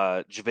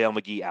JaVale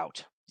McGee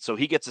out. So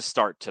he gets a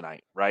start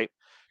tonight, right?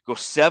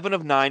 Goes 7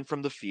 of 9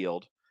 from the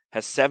field,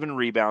 has 7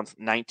 rebounds,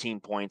 19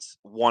 points,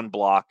 1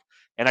 block.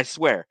 And I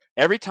swear,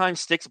 every time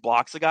Sticks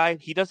blocks a guy,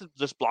 he doesn't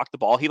just block the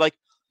ball.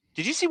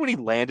 Did you see when he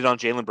landed on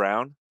Jaylen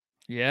Brown?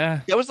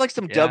 Yeah. That was like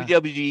some Yeah.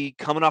 WWE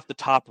coming off the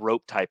top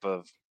rope type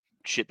of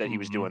shit that he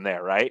was doing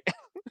there, right?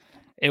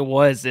 It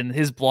was, and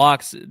his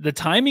blocks, the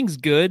timing's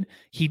good.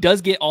 He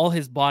does get all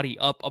his body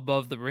up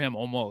above the rim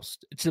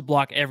almost to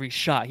block every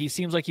shot. He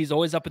seems like he's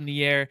always up in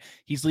the air.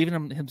 He's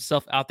leaving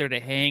himself out there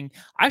to hang.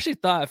 I actually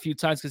thought a few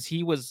times because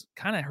he was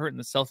kind of hurting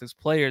the Celtics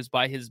players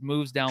by his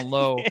moves down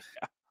low,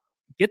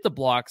 get the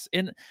blocks.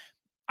 And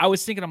I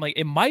was thinking, I'm like,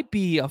 it might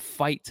be a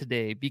fight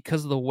today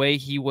because of the way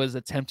he was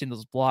attempting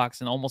those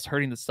blocks and almost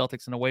hurting the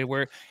Celtics in a way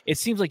where it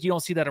seems like you don't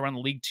see that around the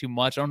league too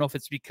much. I don't know if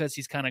it's because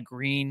he's kind of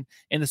green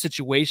in the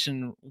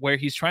situation where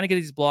he's trying to get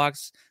these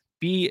blocks,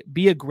 be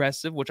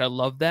aggressive, which I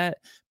love that.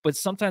 But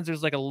sometimes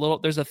there's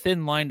there's a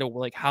thin line to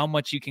like how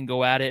much you can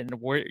go at it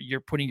and where you're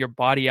putting your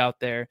body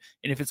out there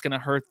and if it's going to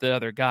hurt the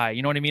other guy.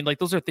 You know what I mean? Like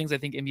those are things I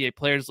think NBA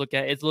players look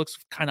at. It looks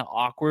kind of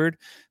awkward,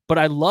 but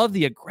I love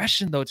the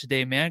aggression though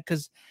today, man,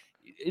 because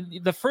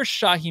the first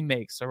shot he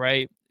makes, all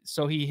right.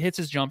 So he hits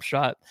his jump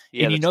shot,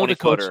 and the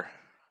coach,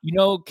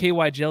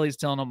 KY Jelly's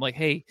telling him like,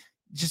 "Hey,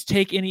 just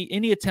take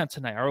any attempt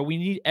tonight, or we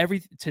need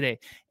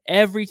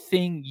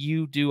everything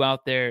you do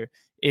out there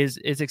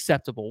is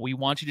acceptable. We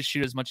want you to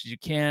shoot as much as you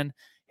can."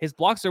 His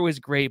blocks are always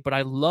great, but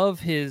I love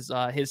his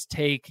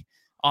take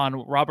on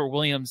Robert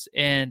Williams,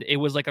 and it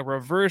was like a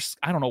reverse.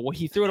 I don't know what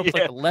he threw it up with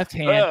like the left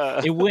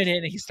hand. It went in,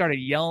 and he started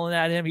yelling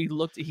at him.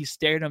 He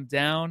stared him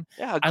down.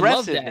 Yeah,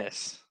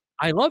 aggressiveness.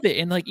 I love it.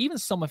 And like even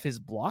some of his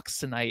blocks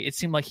tonight, it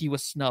seemed like he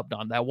was snubbed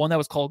on that one that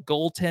was called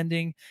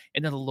goaltending.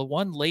 And then the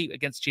one late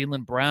against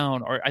Jaylen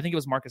Brown, or I think it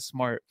was Marcus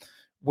Smart,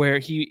 where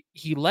he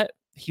let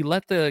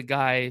the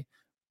guy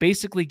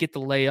basically get the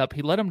layup.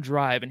 He let him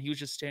drive and he was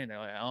just standing there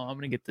like, oh, I'm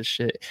going to get this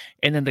shit.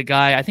 And then the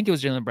guy, I think it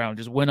was Jaylen Brown,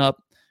 just went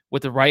up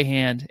with the right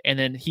hand and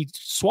then he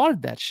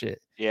swatted that shit.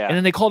 Yeah. And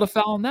then they called a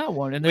foul on that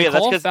one. And they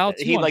called a foul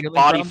too. He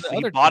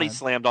body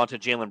slammed onto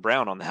Jaylen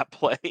Brown on that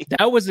play.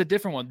 That was a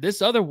different one.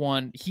 This other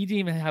one, he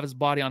didn't even have his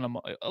body on him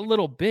a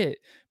little bit,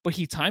 but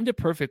he timed it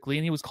perfectly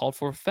and he was called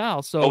for a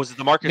foul. So was it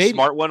the Marcus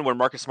Smart one where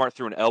Marcus Smart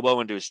threw an elbow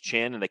into his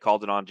chin and they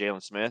called it on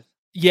Jalen Smith?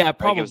 Yeah,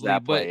 probably.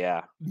 That play,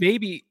 yeah.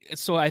 Maybe.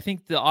 So I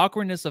think the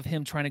awkwardness of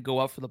him trying to go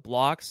up for the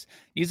blocks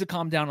needs to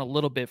calm down a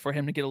little bit for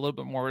him to get a little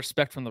bit more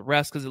respect from the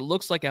refs, because it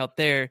looks like out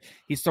there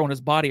he's throwing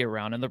his body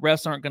around, and the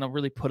refs aren't going to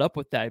really put up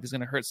with that if he's going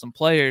to hurt some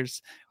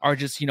players, or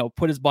just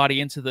put his body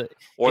into the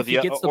the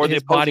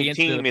opposing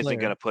team isn't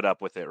going to put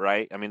up with it,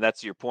 right? I mean,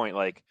 that's your point.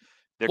 Like,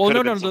 there could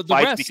have been some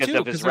fights because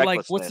of his recklessness.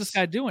 Like, what's this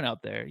guy doing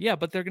out there? Yeah,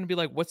 but they're going to be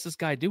like, what's this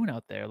guy doing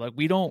out there? Like,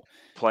 we don't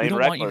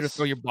want you to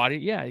throw your body.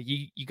 Yeah,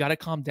 you got to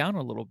calm down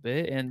a little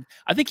bit. And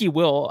I think he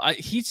will.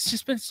 He's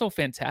just been so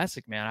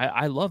fantastic, man.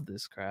 I love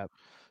this crap.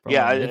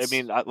 Yeah, I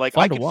mean, like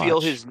I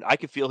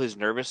could feel his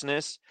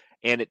nervousness,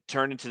 and it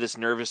turned into this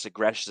nervous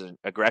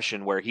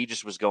aggression where he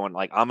just was going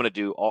like, I'm going to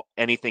do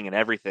anything and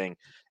everything.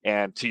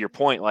 And to your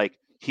point, like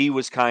he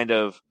was kind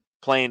of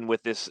playing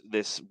with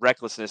this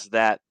recklessness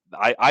that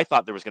I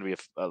thought there was going to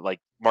be like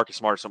Marcus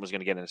Smart, someone was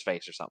going to get in his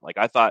face or something. Like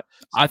I thought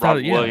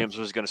Williams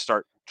was going to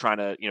start trying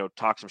to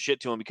talk some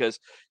shit to him because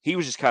he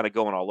was just kind of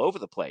going all over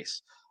the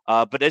place.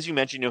 But as you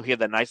mentioned, he had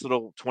that nice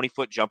little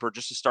 20-foot jumper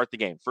just to start the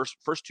game.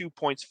 First 2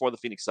 points for the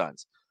Phoenix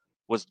Suns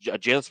was a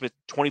Jalen Smith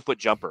 20-foot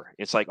jumper.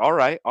 It's like, all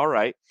right.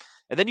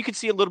 And then you can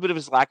see a little bit of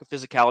his lack of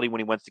physicality when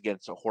he went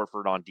against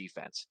Horford on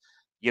defense.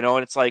 And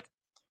it's like,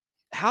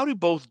 how do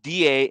both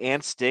DA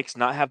and Sticks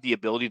not have the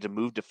ability to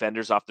move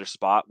defenders off their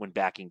spot when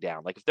backing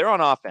down? Like if they're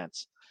on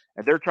offense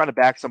and they're trying to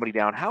back somebody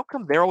down, how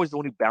come they're always the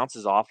one who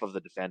bounces off of the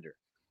defender?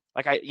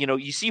 Like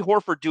you see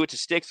Horford do it to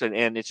Sticks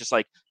and it's just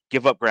like,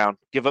 give up ground.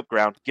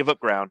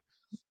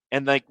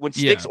 And like when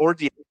Sticks or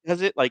DA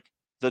does it, like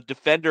the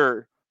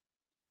defender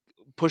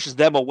pushes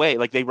them away.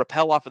 Like they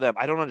repel off of them.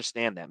 I don't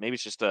understand that. Maybe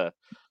it's just a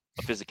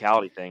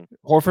physicality thing.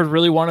 Horford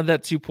really wanted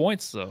that 2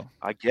 points, though.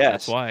 I guess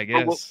that's why. I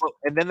guess.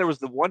 And then there was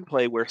the one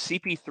play where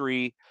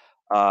CP3,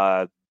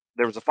 there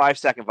was a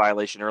 5-second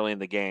violation early in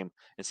the game,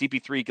 and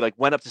CP3 like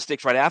went up to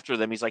Sticks right after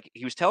them.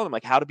 He was telling him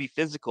like how to be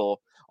physical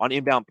on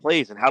inbound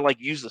plays and how to like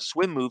use the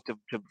swim move to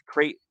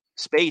create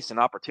space and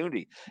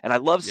opportunity. And I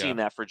love seeing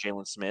that for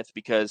Jalen Smith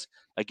because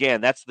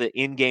again, that's the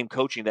in-game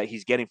coaching that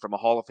he's getting from a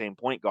Hall of Fame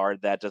point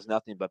guard that does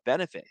nothing but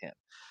benefit him.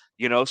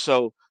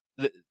 So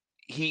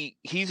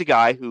he's a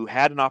guy who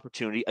had an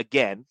opportunity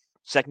again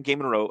second game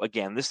in a row,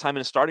 again, this time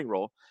in a starting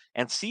role,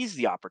 and sees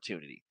the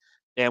opportunity.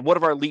 And one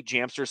of our elite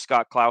jamsters,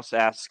 Scott Klaus,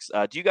 asks,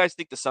 do you guys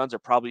think the Suns are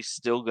probably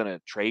still going to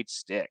trade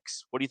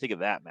Sticks? What do you think of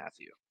that,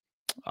 Matthew?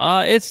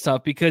 It's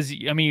tough because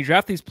I mean you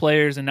draft these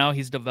players and now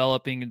he's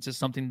developing into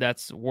something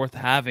that's worth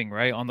having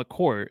right on the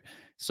court.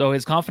 So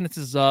his confidence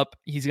is up.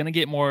 He's gonna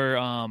get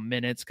more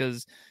minutes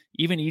because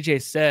even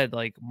EJ said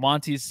like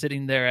Monty's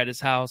sitting there at his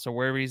house or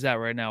wherever he's at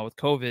right now with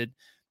COVID,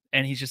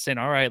 and he's just saying,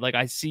 "All right, like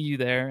I see you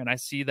there, and I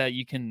see that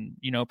you can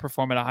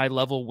perform at a high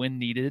level when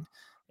needed."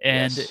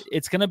 And Yes.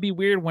 it's gonna be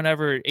weird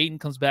whenever Aiton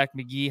comes back,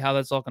 McGee, how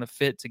that's all gonna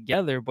fit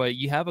together. But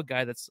you have a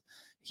guy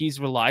he's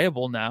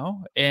reliable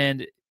now,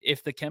 and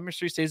if the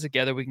chemistry stays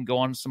together, we can go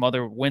on some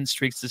other win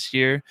streaks this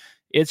year.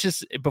 It's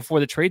just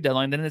before the trade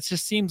deadline, then it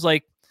just seems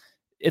like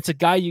it's a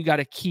guy you got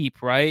to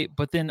keep, right?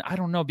 But then I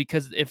don't know,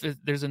 because if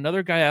there's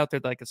another guy out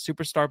there like a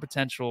superstar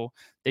potential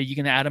that you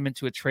can add him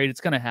into a trade,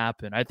 it's going to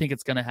happen. I think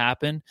it's going to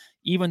happen,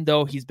 even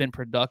though he's been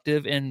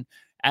productive. And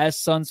as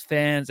Suns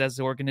fans, as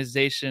the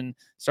organization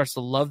starts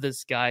to love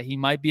this guy, he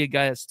might be a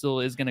guy that still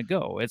is going to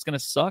go. It's going to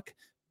suck,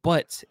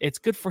 but it's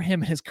good for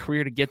him in his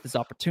career to get this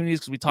opportunities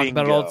because we talk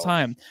about it all the Bingo.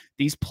 time.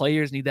 These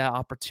players need that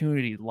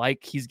opportunity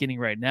like he's getting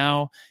right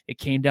now. It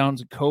came down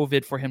to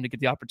COVID for him to get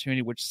the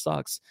opportunity, which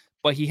sucks,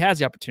 but he has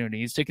the opportunity.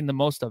 He's taking the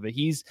most of it.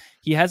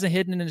 He hasn't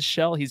hidden in his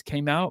shell. He's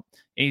came out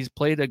and he's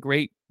played a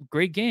great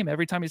game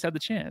every time he's had the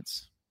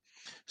chance.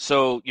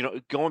 So,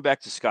 going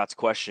back to Scott's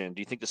question,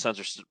 do you think the Suns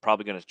are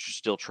probably going to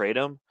still trade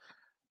him?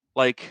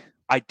 Like,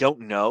 I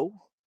don't know.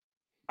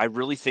 I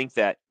really think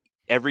that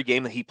every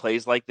game that he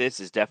plays like this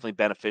is definitely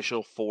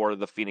beneficial for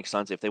the Phoenix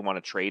Suns if they want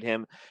to trade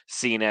him,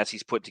 seeing as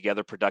he's put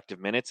together productive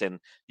minutes. And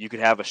you could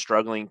have a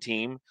struggling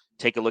team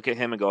take a look at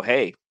him and go,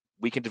 hey,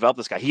 we can develop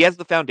this guy. He has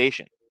the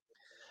foundation.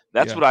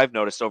 That's Yeah. what I've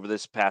noticed over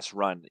this past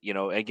run.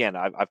 Again,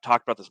 I've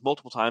talked about this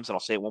multiple times, and I'll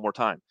say it one more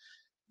time.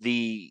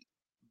 The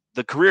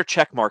career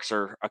check marks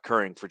are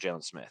occurring for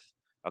Jalen Smith.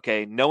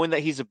 Okay, knowing that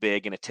he's a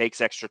big and it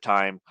takes extra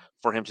time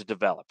for him to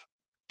develop.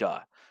 Duh.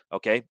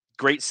 Okay,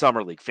 great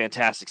summer league,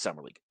 fantastic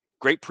summer league,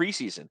 great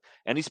preseason,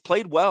 and he's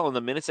played well in the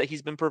minutes that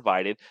he's been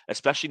provided,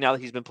 especially now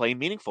that he's been playing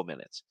meaningful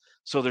minutes.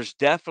 So there's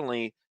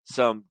definitely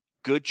some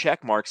good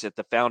check marks at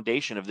the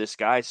foundation of this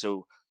guy.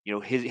 So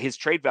his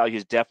trade value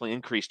has definitely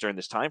increased during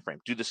this time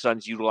frame. Do the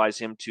Suns utilize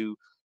him to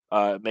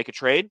make a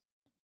trade?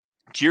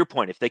 To your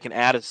point, if they can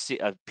add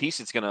a piece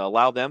that's going to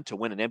allow them to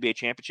win an NBA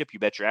championship, you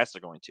bet your ass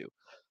they're going to.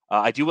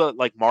 I do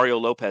like Mario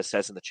Lopez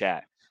says in the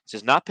chat.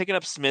 Says not picking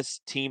up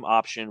Smith's team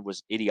option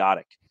was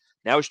idiotic.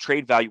 Now his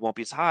trade value won't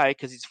be as high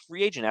because he's a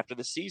free agent after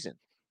the season,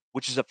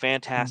 which is a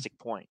fantastic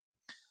point.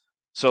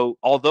 So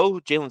although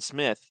Jalen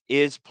Smith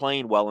is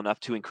playing well enough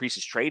to increase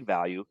his trade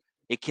value,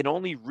 it can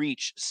only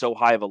reach so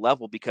high of a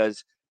level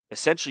because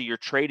essentially you're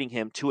trading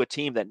him to a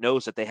team that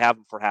knows that they have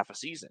him for half a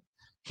season.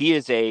 He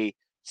is a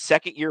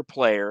second-year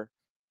player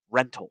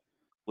rental,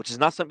 which is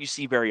not something you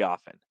see very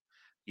often.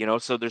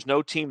 So there's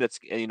no team that's,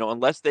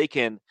 unless they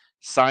can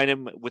sign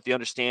him with the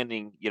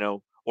understanding,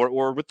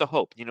 or with the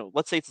hope,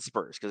 let's say it's the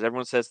Spurs, because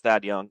everyone says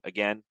Thad Young.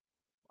 Again,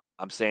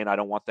 I'm saying I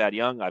don't want Thad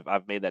Young.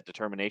 I've made that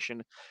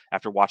determination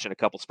after watching a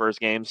couple Spurs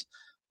games.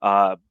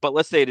 But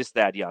let's say it is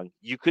Thad Young.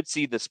 You could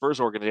see the Spurs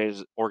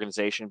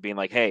organization being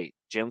like, hey,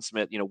 Jalen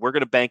Smith, we're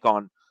going to bank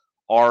on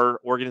our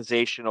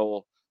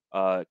organizational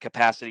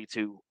capacity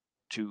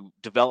to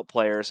develop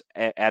players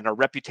and a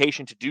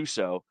reputation to do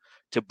so,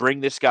 to bring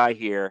this guy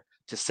here,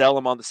 to sell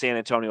him on the San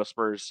Antonio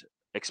Spurs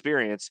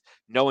experience,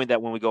 knowing that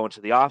when we go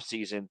into the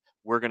offseason,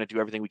 we're going to do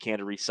everything we can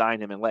to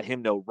re-sign him and let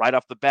him know right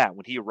off the bat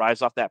when he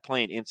arrives off that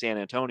plane in San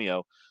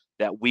Antonio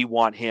that we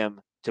want him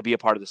to be a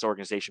part of this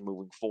organization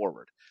moving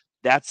forward.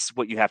 That's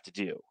what you have to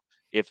do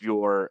if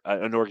you're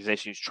an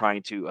organization who's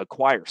trying to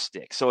acquire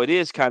sticks. So it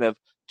is kind of,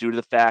 due to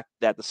the fact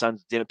that the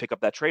Suns didn't pick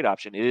up that trade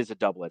option, it is a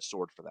double-edged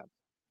sword for them.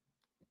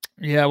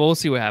 Yeah, well, we'll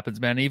see what happens,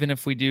 man. Even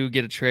if we do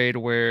get a trade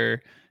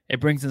where it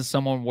brings in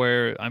someone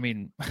where, I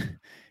mean,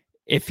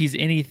 if he's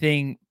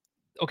anything,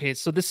 okay,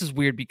 so this is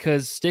weird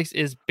because Sticks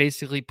is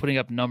basically putting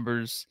up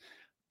numbers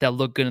that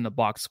look good in the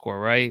box score,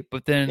 right?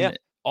 But then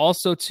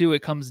also, too,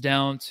 it comes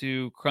down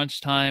to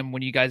crunch time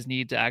when you guys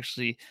need to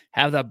actually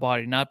have that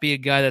body, not be a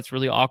guy that's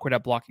really awkward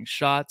at blocking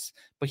shots,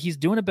 but he's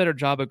doing a better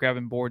job at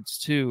grabbing boards,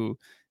 too.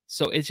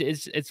 So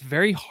it's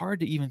very hard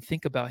to even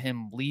think about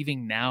him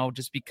leaving now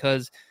just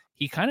because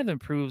he kind of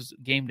improves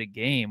game to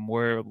game,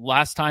 where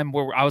last time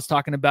where I was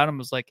talking about him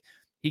was like,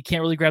 he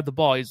can't really grab the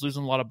ball. He's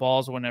losing a lot of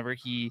balls whenever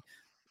he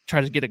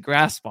tries to get a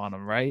grasp on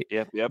them, right?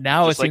 Yep.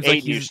 Now just it seems like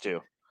like he's used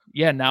to.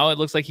 Yeah, now it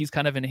looks like he's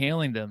kind of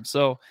inhaling them.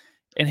 So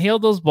inhale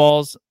those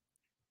balls.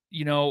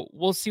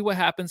 We'll see what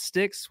happens,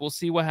 Sticks. We'll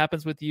see what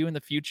happens with you in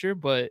the future.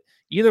 But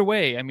either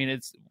way, I mean,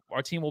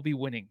 our team will be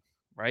winning,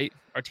 right?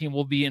 Our team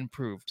will be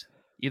improved.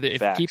 Either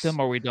if we keep him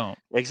or we don't.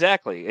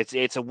 Exactly.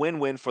 It's a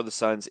win-win for the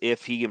Suns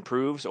if he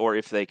improves or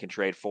if they can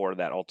trade for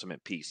that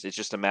ultimate piece. It's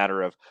just a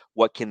matter of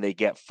what can they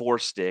get for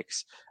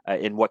Sticks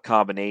in what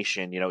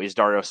combination. Is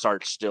Dario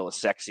Saric still a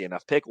sexy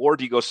enough pick, or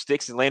do you go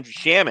Sticks and Landry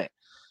Shamet?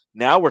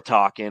 Now we're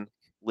talking.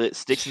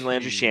 Sticks and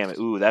Landry Jeez. Shamet.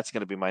 Ooh, that's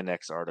going to be my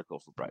next article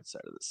for Bright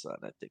Side of the Sun.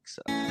 I think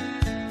so.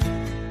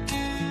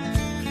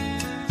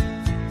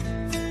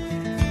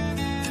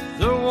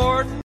 The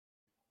Warden.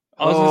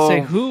 I was gonna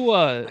say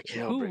Mikal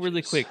who really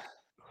Bridges. quick.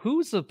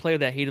 Who's the player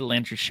that hated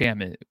Landry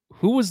Shamet?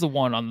 Who was the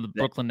one on the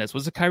Brooklyn Nets?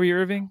 Was it Kyrie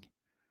Irving?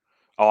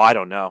 Oh, I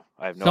don't know.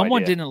 I have no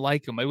Someone idea. didn't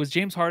like him. It was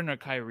James Harden or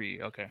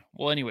Kyrie. Okay.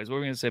 Well, anyways, what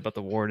were we gonna say about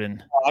the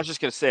Warden? I was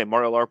just going to say,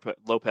 Mario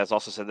Lopez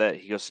also said that.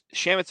 He goes,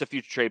 Shamet's a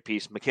future trade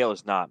piece. Mikal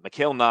is not.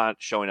 Mikal not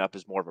showing up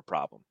is more of a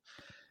problem.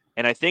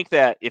 And I think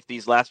that if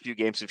these last few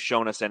games have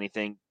shown us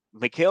anything,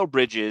 Mikal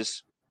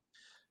Bridges,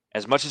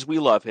 as much as we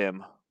love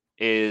him,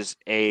 is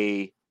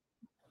a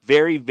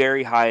very,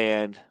 very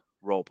high-end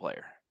role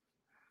player,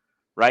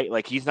 right?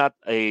 Like he's not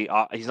an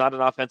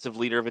offensive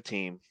leader of a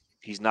team.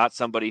 He's not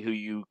somebody who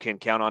you can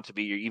count on to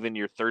be even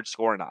your third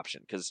scoring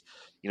option because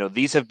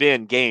these have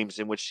been games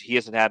in which he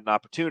hasn't had an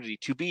opportunity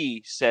to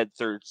be said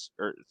third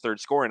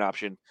scoring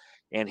option,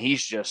 and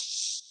he's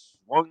just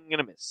swung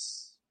and a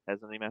miss,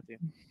 hasn't he, Matthew?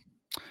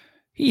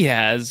 He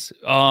has.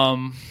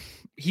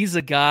 He's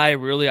a guy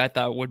really I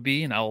thought would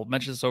be, and I'll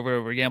mention this over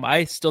and over again.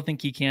 I still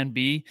think he can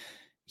be.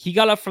 He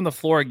got up from the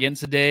floor again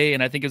today,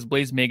 and I think it was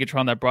Blaze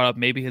Megatron that brought up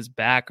maybe his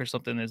back or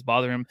something that's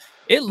bothering him.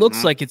 It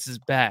looks like it's his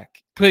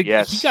back. But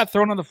Yes. He got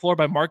thrown on the floor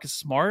by Marcus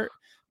Smart,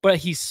 but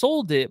he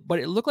sold it. But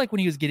it looked like when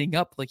he was getting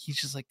up, like he's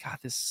just like, God,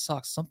 this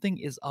sucks. Something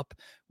is up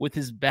with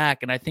his back.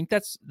 And I think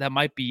that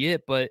might be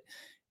it. But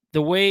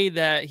the way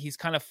that he's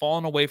kind of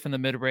fallen away from the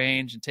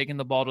mid-range and taking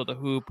the ball to the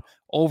hoop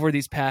over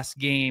these past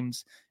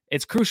games,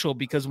 it's crucial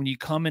because when you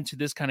come into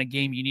this kind of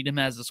game, you need him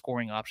as a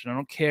scoring option. I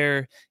don't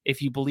care if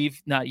you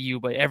believe, not you,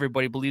 but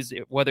everybody believes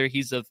it, whether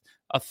he's a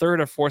third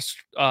or fourth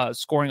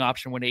scoring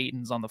option when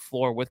Ayton's on the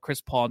floor with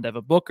Chris Paul and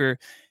Devin Booker.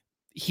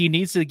 He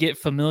needs to get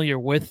familiar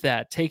with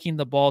that, taking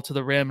the ball to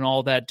the rim and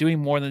all that, doing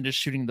more than just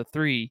shooting the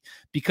three.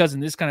 Because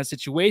in this kind of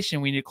situation,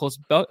 we need a close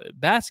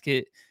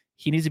basket.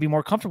 He needs to be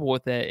more comfortable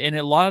with it. And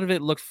a lot of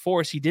it looked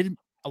forced. He did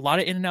a lot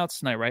of in and outs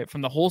tonight, right?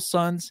 From the whole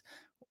Suns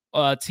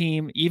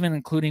team, even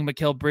including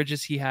Mikal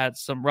Bridges, he had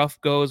some rough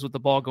goes with the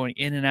ball going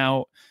in and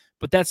out.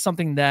 But that's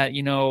something that,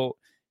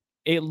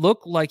 it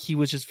looked like he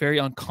was just very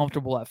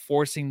uncomfortable at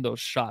forcing those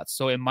shots.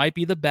 So it might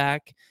be the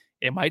back.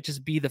 It might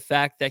just be the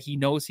fact that he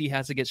knows he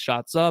has to get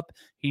shots up.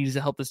 He needs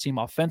to help this team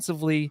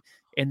offensively.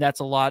 And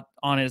that's a lot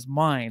on his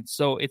mind.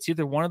 So it's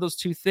either one of those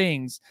two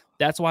things.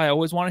 That's why I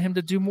always wanted him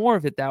to do more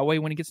of it. That way,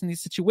 when he gets in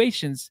these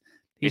situations,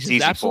 he's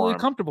just absolutely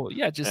comfortable.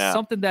 Yeah,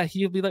 something that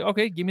he'll be like,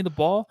 okay, give me the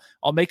ball.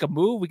 I'll make a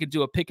move. We could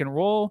do a pick and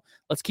roll.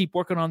 Let's keep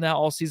working on that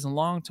all season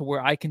long to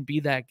where I can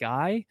be that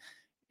guy.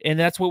 And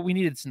that's what we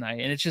needed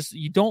tonight. And it's just,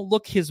 you don't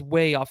look his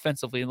way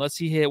offensively unless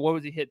he hit, what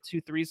was he hit?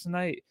 2 threes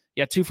tonight?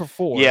 Yeah, 2 for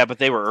 4. Yeah, but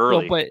they were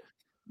early. But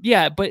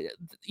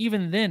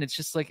even then, it's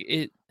just like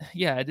it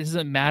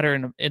doesn't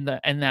matter in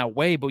that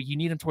way. But you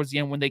need him towards the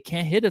end when they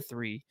can't hit a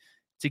 3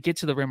 to get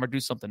to the rim or do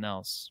something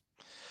else.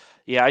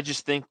 Yeah, I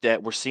just think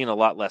that we're seeing a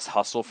lot less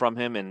hustle from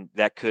him, and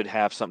that could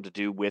have something to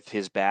do with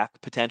his back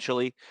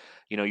potentially.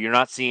 You're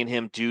not seeing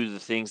him do the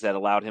things that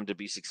allowed him to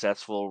be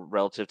successful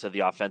relative to the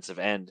offensive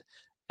end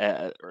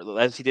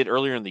as he did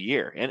earlier in the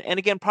year. And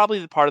again, probably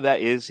the part of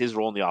that is his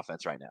role in the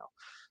offense right now.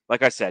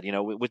 Like I said,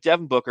 with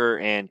Devin Booker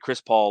and Chris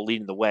Paul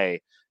leading the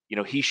way,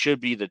 he should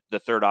be the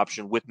third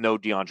option with no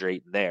DeAndre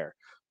Ayton there.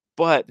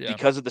 But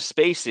because of the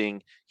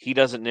spacing, he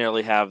doesn't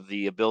nearly have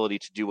the ability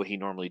to do what he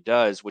normally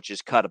does, which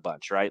is cut a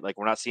bunch, right? Like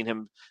we're not seeing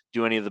him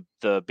do any of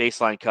the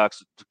baseline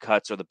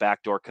cuts or the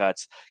backdoor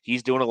cuts.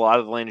 He's doing a lot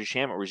of the Landry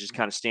Shamet where he's just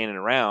kind of standing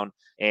around,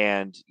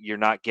 and you're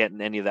not getting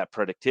any of that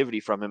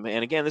productivity from him.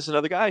 And again, this is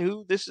another guy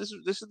who this is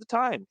the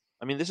time.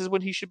 I mean, this is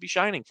when he should be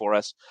shining for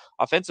us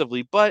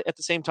offensively. But at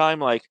the same time,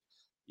 like,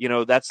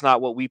 that's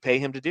not what we pay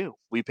him to do.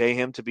 We pay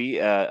him to be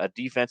a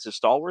defensive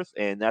stalwart,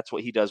 and that's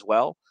what he does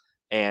well.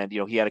 And,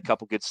 he had a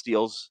couple good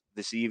steals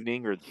this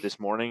evening or this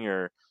morning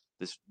or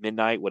this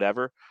midnight,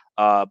 whatever.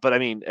 But I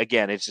mean,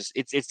 again, it's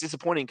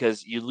disappointing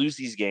because you lose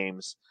these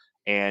games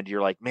and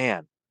you're like,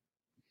 man,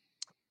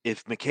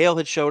 if Mikal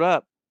had showed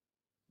up,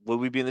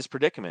 would we be in this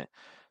predicament?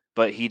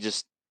 But he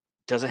just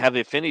doesn't have the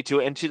affinity to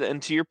it.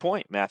 And to your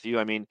point, Matthew,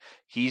 I mean,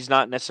 he's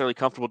not necessarily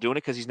comfortable doing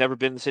it because he's never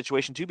been in the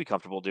situation to be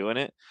comfortable doing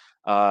it.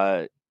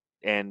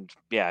 And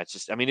yeah, it's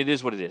just, I mean, it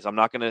is what it is. I'm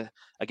not going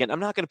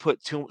to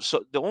put so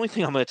the only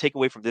thing I'm going to take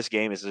away from this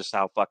game is just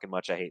how fucking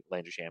much I hate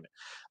Landry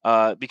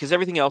Shamet. Because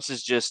everything else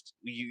is just,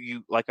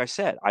 you like I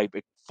said, I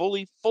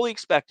fully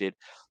expected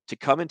to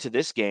come into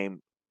this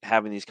game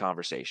having these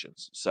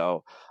conversations.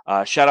 So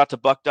shout out to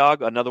Buck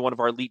Dog, another one of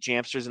our elite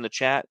jamsters in the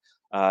chat.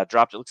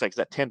 Dropped, it looks like, is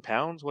that 10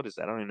 pounds? What is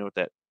that? I don't even know what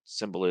that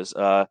symbol is.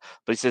 But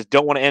he says,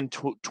 don't want to end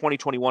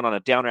 2021 on a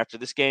downer after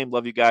this game.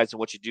 Love you guys and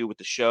what you do with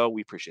the show.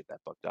 We appreciate that,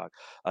 Buck Dog.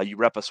 You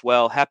rep us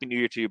well. Happy New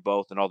Year to you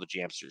both and all the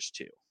jamsters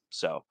too.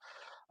 So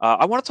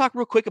I want to talk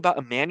real quick about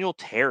Emmanuel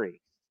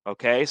Terry.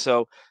 Okay,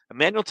 so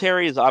Emmanuel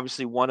Terry is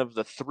obviously one of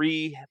the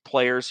 3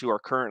 players who are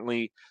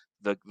currently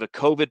the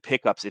COVID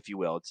pickups, if you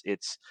will.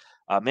 It's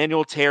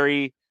Emmanuel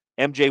Terry,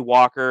 MJ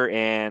Walker,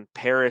 and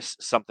Paris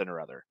something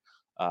or other.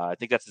 I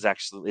think that's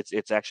actually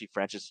it's actually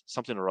French. It's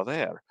something or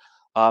other.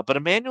 But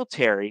Emmanuel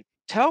Terry,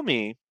 tell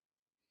me,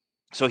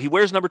 so he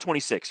wears number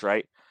 26,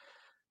 right?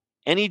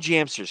 Any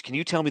Jamsters, can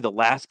you tell me the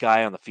last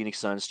guy on the Phoenix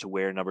Suns to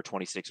wear number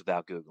 26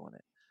 without Googling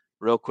it?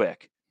 Real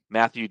quick.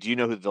 Matthew, do you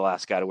know who the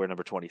last guy to wear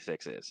number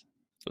 26 is?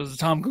 Was it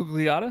Tom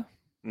Gugliotta?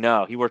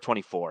 No, he wore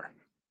 24.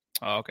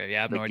 Oh, okay. Yeah,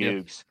 I have The no idea.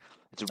 Googs.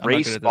 It's I'm Ray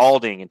not good at this.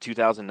 Spalding in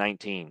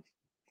 2019.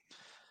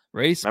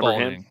 Ray Remember him?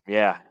 Spalding.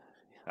 Yeah.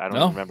 I don't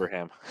No. remember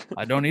him.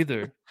 I don't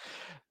either.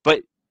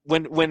 But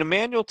when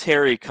Emmanuel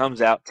Terry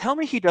comes out, tell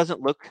me he doesn't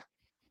look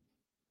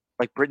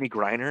like Brittany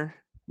Griner.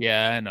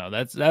 Yeah, I know.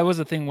 That was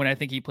a thing when I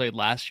think he played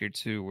last year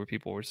too, where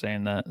people were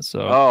saying that.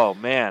 So Oh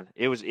man,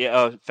 it was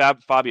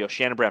Fabio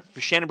Shannon Brown.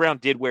 Shannon Brown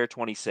did wear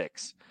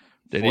 26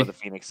 Did for he? the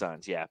Phoenix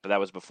Suns. Yeah, but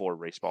that was before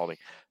Ray Spalding.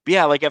 But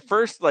yeah, like at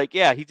first, like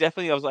yeah, he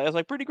definitely. I was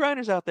like, Brittany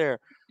Griner's out there.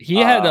 He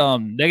had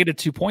negative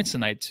 2 points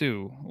tonight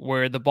too,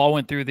 where the ball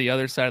went through the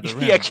other side of the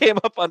rim. Yeah, came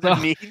up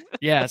underneath.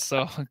 Yeah,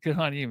 so good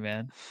on you,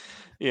 man.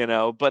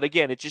 But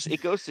again,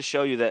 it goes to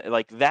show you that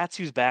like that's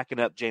who's backing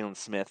up Jalen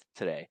Smith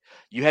today.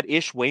 You had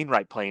Ish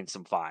Wainwright playing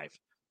some 5,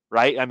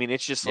 right? I mean,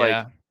 it's just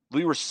like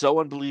we were so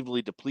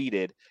unbelievably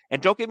depleted.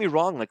 And don't get me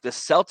wrong, like the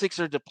Celtics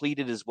are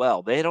depleted as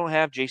well. They don't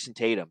have Jason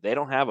Tatum. They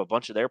don't have a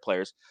bunch of their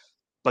players,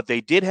 but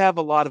they did have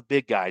a lot of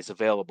big guys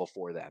available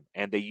for them,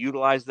 and they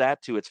utilized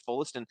that to its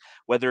fullest. And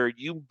whether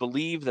you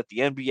believe that the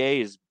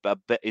NBA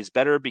is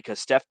better because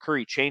Steph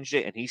Curry changed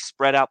it and he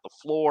spread out the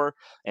floor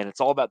and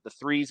it's all about the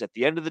threes, at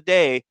the end of the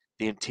day,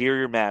 the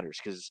interior matters,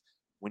 because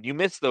when you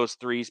miss those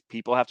threes,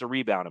 people have to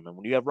rebound them. And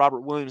when you have Robert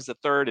Williams III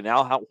and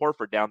Al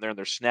Horford down there and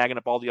they're snagging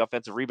up all the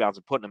offensive rebounds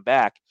and putting them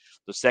back,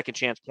 those second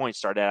chance points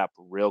start out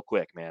real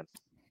quick, man.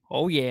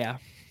 Oh, yeah.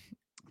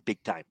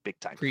 Big time, big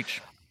time.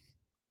 Preach.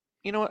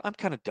 You know what? I'm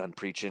kind of done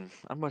preaching.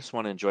 I just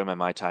want to enjoy my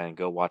Mai Tai and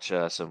go watch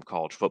some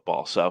college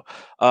football. So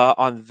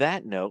on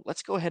that note,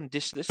 let's go ahead and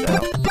dish this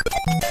out.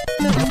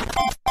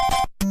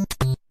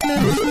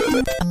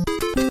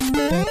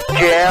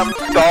 Jam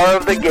Star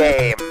of the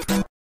Game.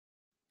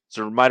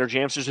 So reminder,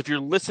 Jamsters, if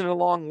you're listening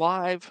along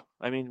live,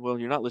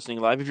 you're not listening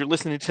live. If you're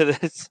listening to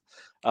this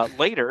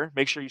later,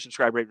 make sure you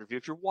subscribe, rate, review.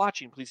 If you're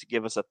watching, please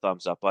give us a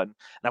thumbs up button.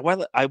 Now,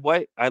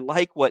 I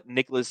like what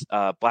Nicholas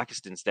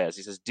Blackiston says.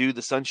 He says, "Dude,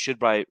 the Suns should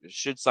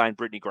sign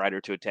Brittany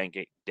Griner to a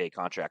 10-day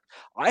contract."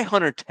 I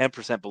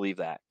 110% believe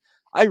that.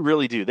 I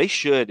really do. They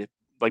should.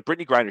 Like,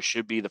 Brittany Griner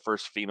should be the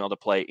first female to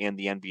play in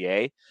the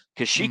NBA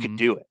because she could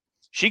do it.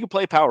 She could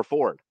play power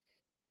forward.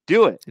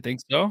 Do it. You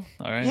think so?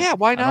 All right. Yeah,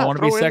 why not? I don't want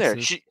to be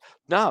sexist.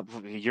 No,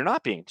 you're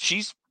not being.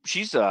 She's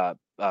a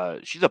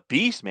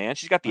beast, man.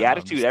 She's got the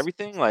attitude,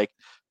 everything, like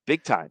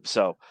big time.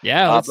 So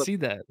yeah, let's see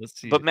that.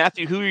 Let's see. But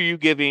Matthew, who are you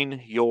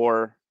giving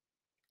your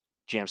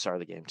Jam Star of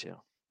the Game to?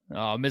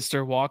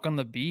 Mr. Walk on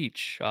the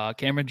Beach,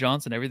 Cameron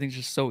Johnson. Everything's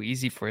just so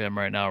easy for him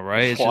right now,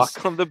 right? It's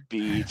Walk on the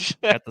beach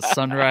at the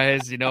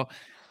sunrise.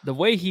 The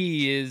way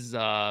he is.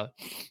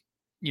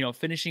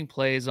 Finishing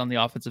plays on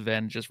the offensive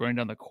end, just running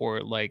down the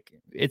court, like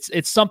it's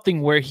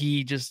something where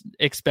he just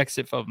expects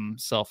it from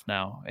himself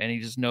now, and he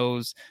just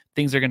knows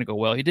things are going to go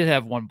well. He did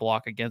have one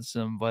block against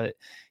him, but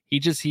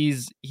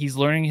he's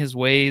learning his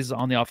ways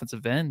on the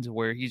offensive end,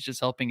 where he's just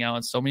helping out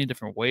in so many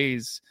different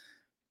ways.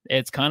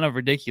 It's kind of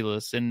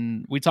ridiculous,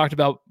 and we talked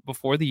about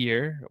before the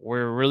year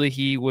where really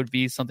he would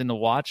be something to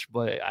watch,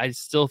 but I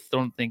still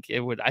don't think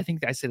it would. I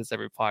think I say this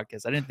every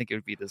podcast. I didn't think it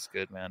would be this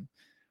good, man.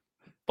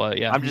 But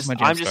yeah, I'm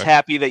just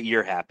happy that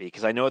you're happy,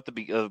 because I know at the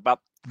beginning, about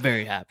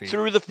very happy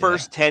through the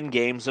first 10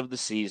 games of the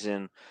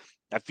season,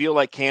 I feel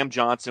like Cam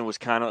Johnson was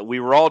we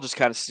were all just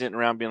kind of sitting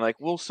around being like,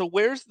 well, so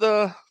where's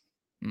the,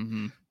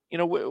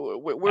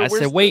 I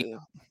said, wait.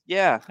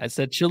 Yeah. I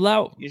said, chill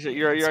out.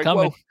 You're like,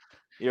 coming.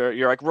 Whoa.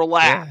 You're like,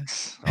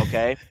 relax. Yeah.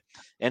 Okay.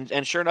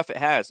 And sure enough, it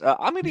has.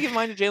 I'm going to give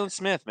mine to Jalen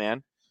Smith,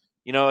 man.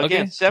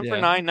 Again, 7 for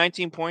 9,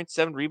 19 points,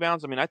 7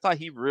 rebounds. I thought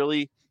he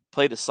really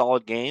played a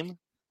solid game.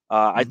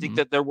 I think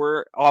that there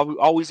were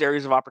always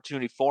areas of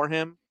opportunity for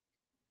him.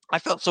 I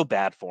felt so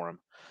bad for him.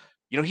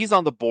 He's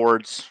on the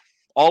boards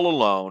all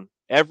alone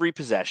every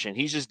possession.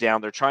 He's just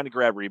down there trying to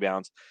grab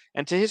rebounds.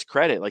 And to his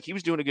credit, like, he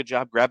was doing a good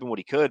job grabbing what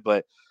he could,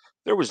 but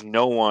there was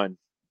no one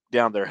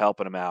down there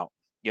helping him out.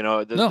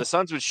 The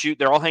Suns would shoot.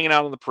 They're all hanging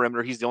out on the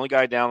perimeter. He's the only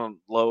guy down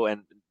low,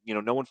 and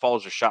no one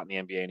follows their shot in the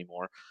NBA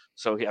anymore.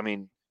 So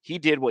he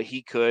did what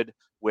he could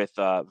with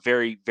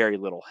very, very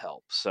little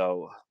help.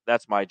 So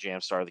that's my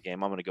Jam Star of the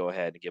Game. I'm going to go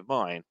ahead and give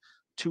mine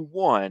to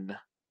one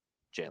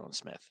Jalen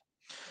Smith.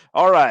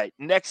 All right,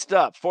 next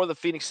up for the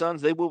Phoenix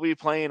Suns, they will be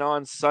playing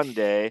on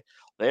Sunday.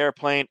 They are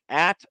playing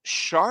at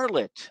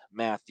Charlotte,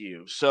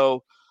 Matthew.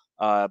 So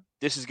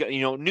this is,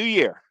 new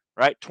year,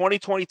 right?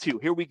 2022.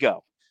 Here we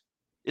go.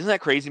 Isn't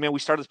that crazy, man? We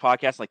started this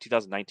podcast in like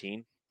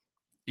 2019.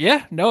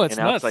 Yeah, no, it's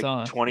and now nuts. It's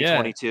like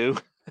 2022.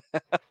 Yeah.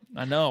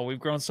 I know, we've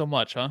grown so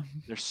much, huh?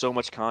 There's so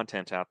much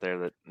content out there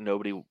that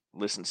nobody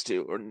listens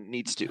to or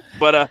needs to.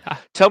 But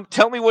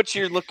tell me what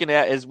you're looking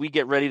at as we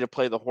get ready to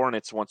play the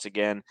Hornets once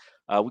again,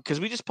 because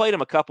we just played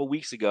them a couple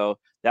weeks ago.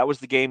 That was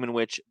the game in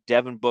which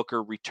Devin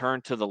Booker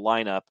returned to the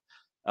lineup.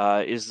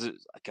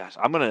 Gosh,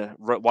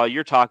 while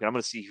you're talking, I'm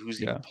gonna see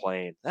who's even Yeah.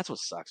 playing. That's what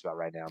sucks about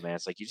right now, man.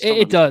 It's like you just don't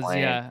know It who's does,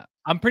 playing. yeah.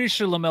 I'm pretty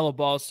sure LaMelo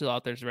Ball is still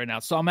out there right now.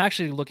 So I'm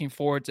actually looking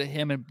forward to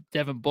him and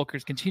Devin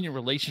Booker's continued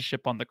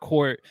relationship on the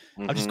court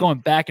of just Mhm. going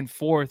back and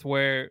forth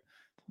where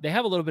they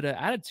have a little bit of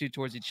attitude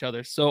towards each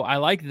other. So I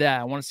like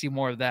that. I want to see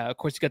more of that. Of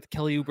course, you got the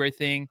Kelly Oubre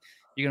thing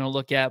you're going to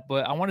look at,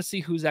 but I want to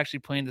see who's actually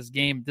playing this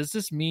game. Does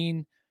this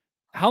mean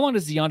how long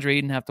does DeAndre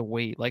Ayton have to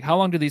wait? Like, how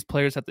long do these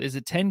players have to? Is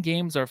it 10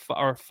 games or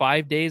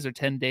 5 days or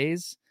 10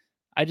 days?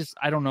 I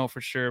don't know for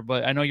sure,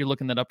 but I know you're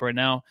looking that up right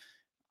now.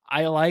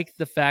 I like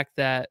the fact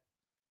that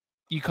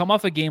you come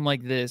off a game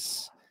like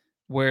this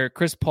where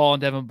Chris Paul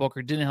and Devin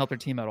Booker didn't help their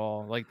team at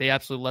all. Like they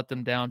absolutely let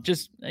them down.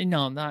 Just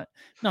not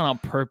on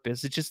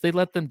purpose. It's just they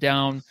let them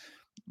down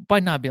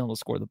by not being able to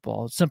score the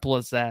ball. It's simple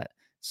as that.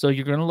 So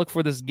you're going to look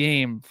for this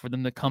game for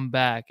them to come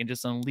back and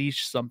just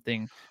unleash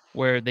something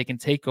where they can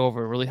take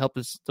over, really help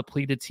this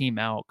depleted team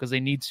out because they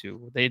need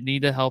to. They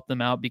need to help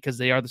them out because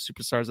they are the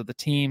superstars of the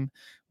team.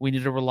 We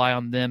need to rely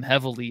on them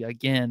heavily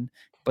again,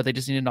 but they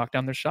just need to knock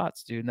down their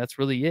shots, dude. And that's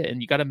really it.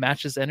 And you got to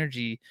match this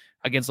energy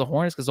against the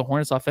Hornets because the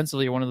Hornets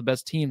offensively are one of the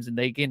best teams and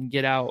they can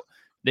get out,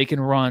 they can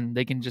run,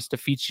 they can just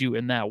defeat you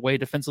in that way.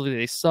 Defensively,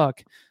 they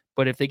suck.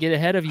 But if they get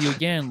ahead of you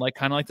again,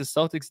 kind of like the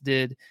Celtics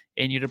did,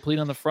 and you deplete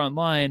on the front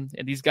line,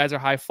 and these guys are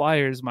high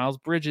flyers, Miles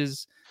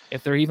Bridges,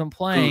 if they're even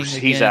playing He's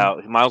again,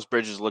 out. Miles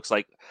Bridges looks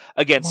like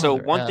again. So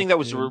mother one F, thing that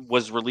was dude.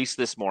 was released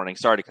this morning.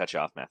 Sorry to cut you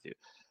off, Matthew.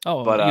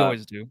 Oh, But you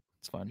always do.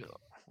 It's fine.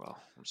 well,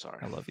 I'm sorry.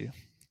 I love you.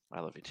 I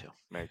love you too.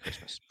 Merry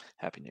Christmas.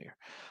 Happy New Year.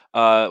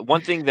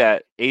 One thing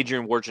that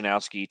Adrian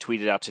Wojnarowski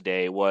tweeted out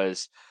today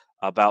was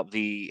about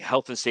the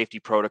health and safety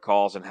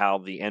protocols and how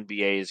the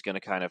NBA is going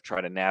to kind of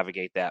try to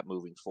navigate that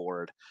moving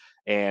forward.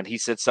 And he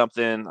said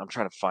something, I'm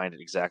trying to find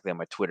it exactly on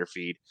my Twitter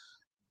feed,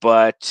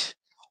 but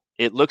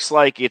it looks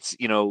like it's,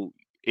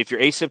 if you're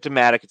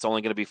asymptomatic, it's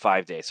only going to be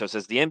 5 days. So it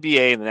says the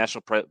NBA and the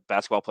National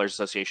Basketball Players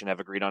Association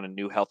have agreed on a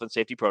new health and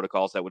safety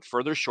protocols that would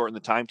further shorten the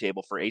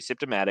timetable for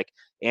asymptomatic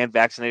and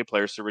vaccinated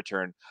players to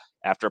return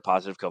after a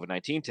positive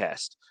COVID-19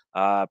 test.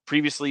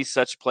 Previously,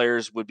 such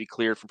players would be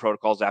cleared from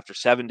protocols after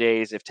 7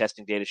 days if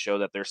testing data show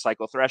that their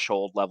cycle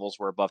threshold levels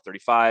were above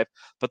 35.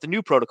 But the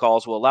new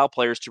protocols will allow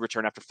players to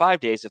return after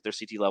 5 days if their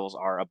CT levels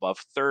are above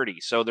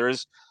 30. So there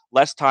is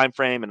less time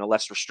frame and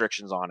less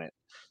restrictions on it.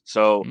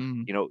 So,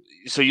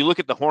 so you look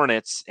at the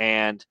Hornets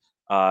and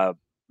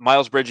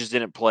Miles Bridges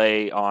didn't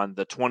play on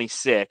the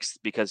 26th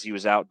because he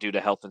was out due to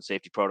health and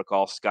safety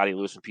protocols. Scotty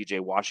Lewis and PJ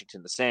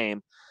Washington the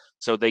same.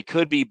 So they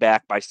could be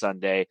back by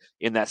Sunday.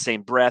 In that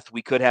same breath,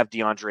 we could have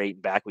DeAndre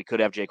Ayton back. We could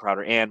have Jay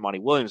Crowder and Monty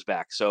Williams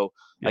back. So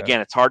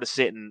again, it's hard to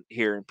sit in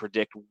here and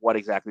predict what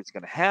exactly is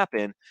going to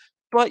happen.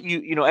 But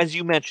as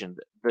you mentioned,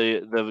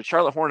 the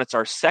Charlotte Hornets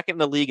are second in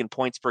the league in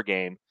points per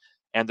game,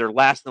 and they're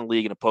last in the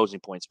league in opposing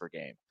points per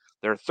game.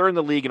 They're third in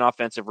the league in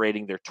offensive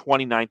rating. They're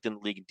 29th in the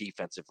league in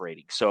defensive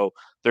rating. So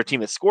they're a team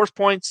that scores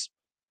points,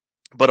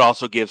 but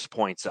also gives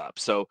points up.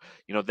 So,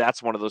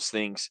 that's one of those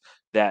things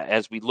that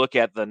as we look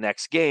at the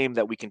next game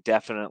that we can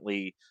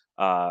definitely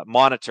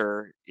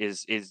monitor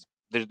is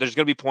there's going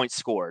to be points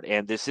scored.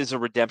 And this is a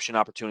redemption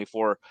opportunity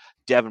for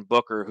Devin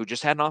Booker, who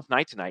just had an off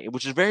night tonight,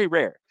 which is very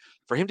rare.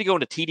 For him to go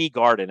into TD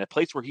Garden, a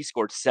place where he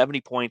scored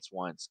 70 points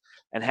once,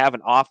 and have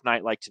an off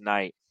night like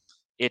tonight,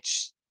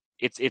 it's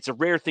a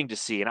rare thing to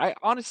see. And I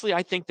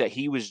think that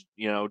he was,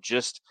 he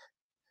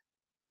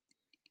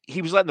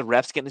was letting the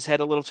refs get in his head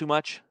a little too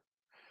much.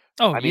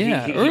 Oh, I mean,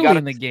 he early got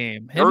in the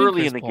game.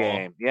 early in the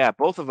game. Yeah,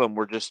 both of them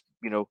were just,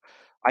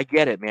 I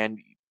get it, man.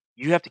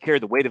 You have to carry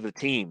the weight of the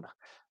team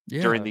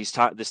during this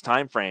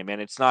time frame,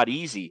 and it's not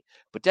easy.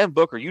 But Devin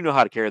Booker, you know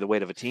how to carry the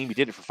weight of a team. He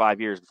did it for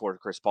 5 years before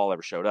Chris Paul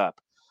ever showed up.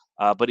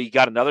 But he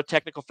got another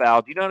technical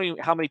foul. Do you know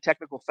how many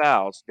technical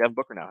fouls Devin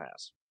Booker now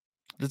has?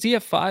 Does he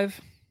have 5?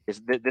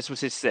 This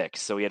was his 6th,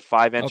 so he had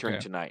 5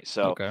 entering tonight.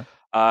 So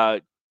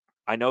I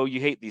know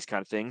you hate these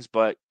kind of things,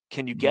 but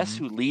can you guess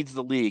who leads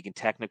the league in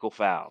technical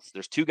fouls?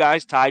 There's 2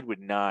 guys tied with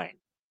 9.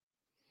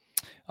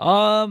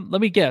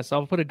 Let me guess.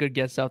 I'll put a good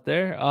guess out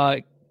there. Oh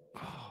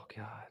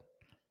God,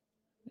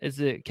 is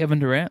it Kevin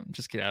Durant?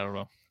 Just kidding. I don't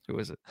know. Who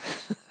is it?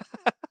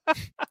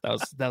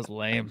 that was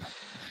lame.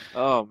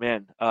 Oh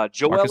man,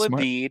 Joel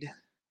Embiid.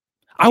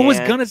 I was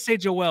gonna say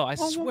Joel. I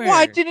swear.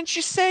 Why didn't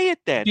you say it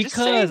then?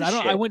 Because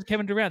I went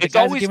Kevin Durant. The It's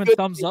guys always are giving good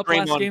thumbs up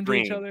Draymond last game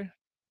Green. to each other.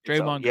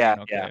 Draymond Green.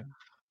 Okay.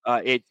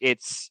 Yeah.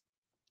 It's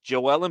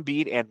Joel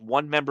Embiid and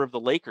one member of the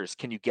Lakers.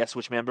 Can you guess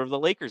which member of the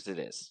Lakers it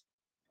is?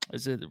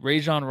 Is it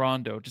Rajon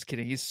Rondo? Just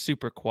kidding. He's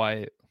super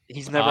quiet.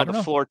 He's never on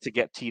the floor to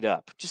get teed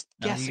up. Just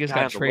guess. He the just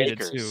guy got on traded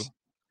the Lakers.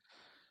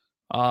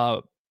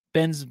 too.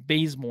 Ben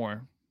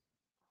Bazemore.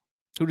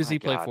 Who does he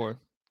play for?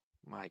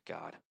 My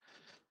God.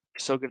 You're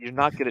so good. You're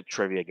not good at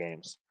trivia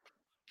games.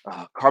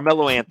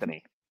 Carmelo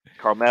Anthony.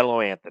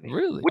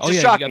 Really? Which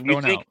is shocking.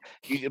 You think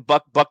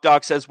Buck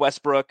Dog says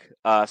Westbrook.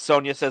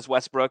 Sonia says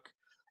Westbrook.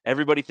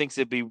 Everybody thinks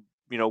it'd be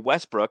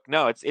Westbrook.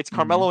 No, it's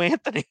Carmelo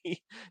Anthony.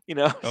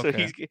 So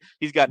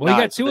he's got. Well,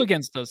 he got 2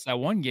 against us that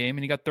one game,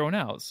 and he got thrown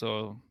out.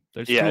 So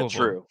there's 2 of them.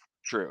 True.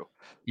 True.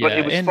 But Yeah,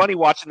 it was and funny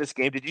watching this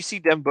game. Did you see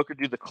Devin Booker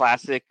do the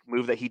classic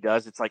move that he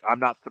does? It's like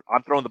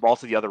I'm throwing the ball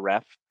to the other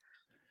ref.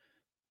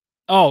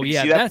 oh Did you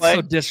yeah, see that that's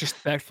so play?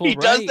 disrespectful, He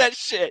does right? that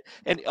shit,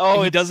 and He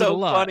it's does it a so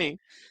lot. funny.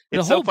 The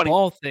It's so whole funny.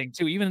 ball thing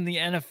too, even in the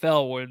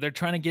NFL where they're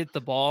trying to get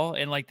the ball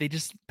and like they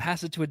just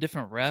pass it to a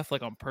different ref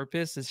like on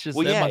purpose. It's just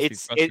Well, that yeah, must be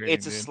it's frustrating, a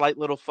dude. slight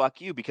little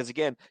fuck you because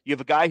again, you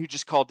have a guy who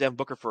just called Devin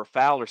Booker for a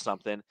foul or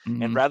something,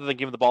 and Mhm. rather than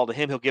giving the ball to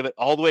him, he'll give it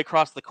all the way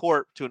across the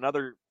court to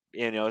another,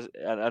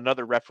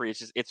 another referee.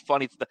 It's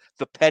funny. It's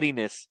the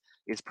pettiness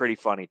is pretty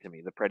funny to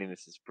me. The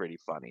pettiness is pretty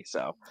funny.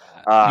 So,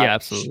 Yeah, sh-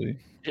 absolutely.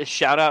 just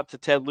shout out to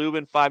Ted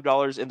Lubin,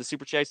 $5 in the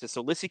super chat.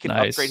 So Lissy can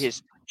upgrade Nice.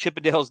 his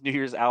Chippendales New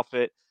Year's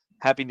outfit.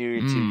 Happy New Year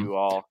to you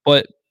all.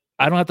 But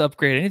I don't have to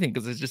upgrade anything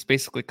because it just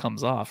basically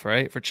comes off,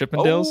 right? For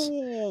Chippendales,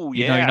 Oh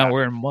you're not yeah,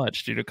 wearing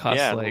much, dude. It costs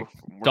yeah. like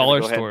We're gonna dollar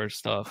go ahead. store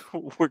stuff.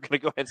 We're gonna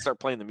go ahead and start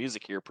playing the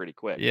music here pretty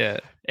quick. Yeah,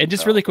 and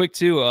just So, really quick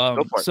too.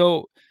 go for it.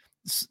 So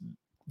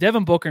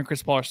Devin Booker and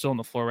Chris Paul are still on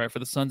the floor, right, for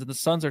the Suns, and the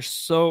Suns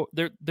are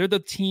they're the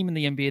team in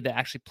the NBA that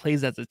actually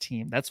plays as a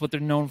team. That's what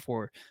they're known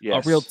for,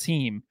 Yes. a real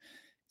team.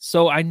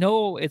 So I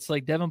know it's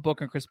like Devin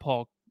Booker and Chris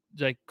Paul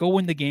like go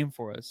win the game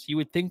for us. You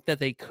would think that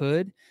they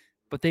could,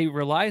 but they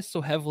rely so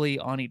heavily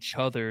on each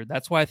other.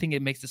 That's why I think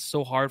it makes it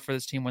so hard for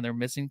this team when they're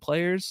missing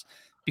players.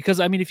 Because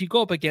I mean, if you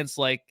go up against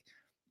like,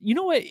 you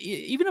know what,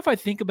 even if I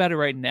think about it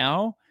right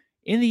now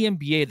in the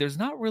NBA, there's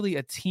not really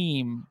a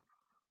team.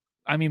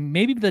 I mean,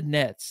 maybe the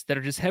Nets that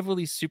are just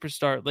heavily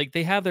superstar. Like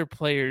they have their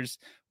players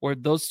where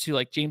those two,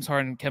 like James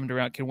Harden and Kevin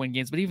Durant, can win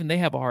games, but even they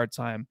have a hard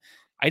time.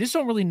 I just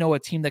don't really know a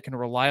team that can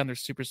rely on their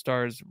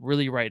superstars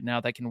really right now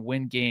that can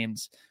win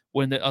games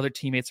when the other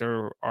teammates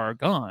are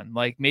gone.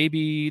 Like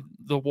maybe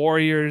the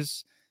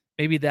Warriors,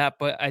 maybe that,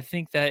 but I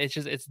think that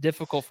it's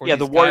difficult for Yeah,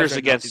 these the guys Warriors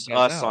right now with these against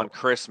guys us on out.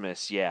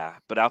 Christmas, yeah.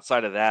 But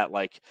outside of that, I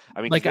mean,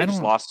 because Like they I just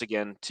don't, lost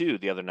again too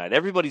the other night.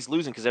 Everybody's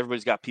losing because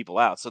everybody's got people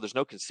out, so there's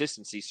no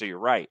consistency. So you're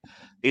right.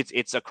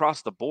 It's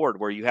across the board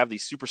where you have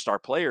these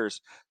superstar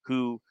players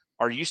who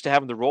are used to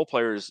having the role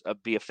players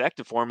be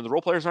effective for them, and the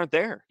role players aren't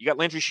there. You got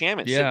Landry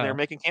Shamet sitting there yeah.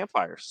 making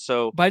campfires.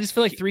 So But I just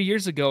feel you like can't, 3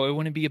 years ago it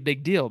wouldn't be a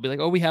big deal. Be like,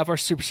 oh, we have our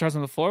superstars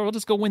on the floor. We'll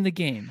just go win the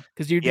game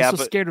because you'd be yeah, so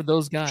but scared of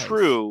those guys.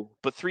 true.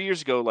 But 3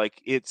 years ago,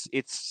 it's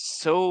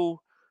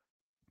so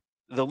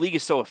the league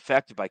is so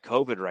affected by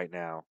COVID right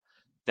now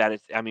that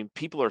I mean,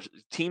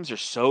 teams are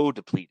so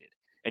depleted.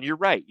 And you're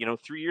right.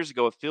 3 years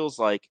ago, it feels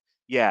like,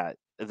 yeah,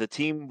 the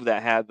team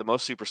that had the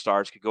most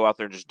superstars could go out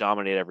there and just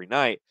dominate every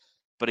night.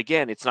 But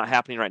again, it's not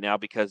happening right now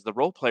because the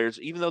role players,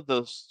 even though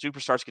the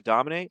superstars could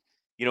dominate,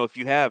 if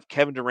you have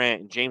Kevin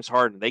Durant and James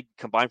Harden, they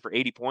combine for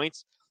 80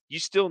 points. You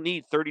still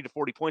need 30 to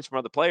 40 points from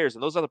other players.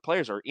 And those other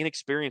players are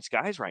inexperienced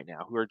guys right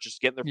now who are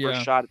just getting their first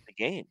Yeah. shot at the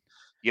game.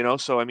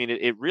 So I mean,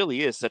 it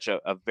really is such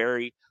a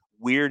very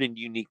weird and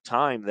unique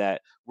time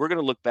that we're going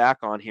to look back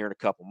on here in a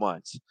couple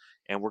months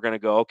and we're going to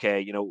go,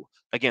 okay,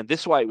 again, this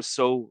is why it was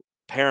so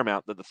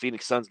paramount that the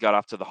Phoenix Suns got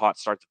off to the hot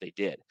start that they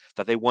did,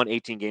 that they won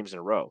 18 games in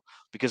a row,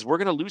 because we're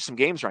going to lose some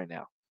games right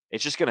now.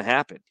 It's just going to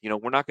happen.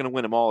 We're not going to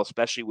win them all,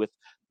 especially with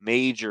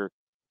major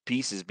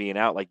pieces being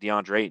out like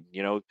DeAndre Ayton.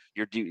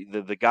 You're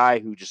the guy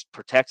who just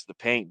protects the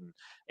paint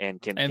and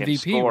can MVP,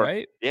 score.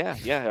 right? Yeah,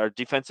 our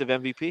defensive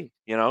MVP.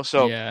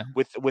 So Yeah.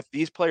 with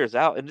these players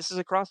out, and this is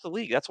across the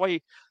league, that's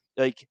why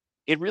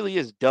it really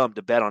is dumb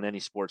to bet on any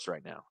sports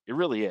right now. It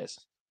really is.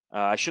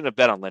 I shouldn't have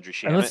bet on Landry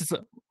Unless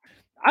Shamet.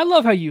 I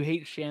love how you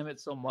hate Shamit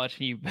so much.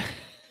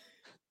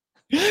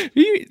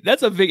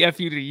 That's a big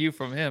FU to you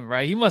from him,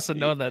 right? He must have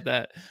known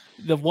that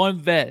the one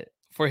bet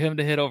for him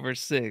to hit over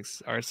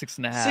 6 or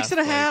 6.5.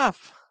 6.5.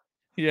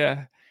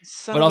 Yeah.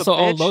 Son But of also,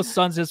 a bitch. those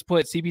Suns just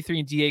put CP3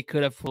 and DA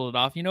could have pulled it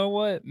off. You know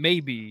what?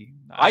 Maybe.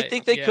 I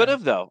think they could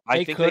have, though. I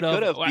think they could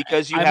have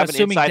because you I'm have an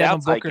assuming Devin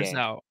inside-outside Booker's game.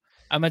 out.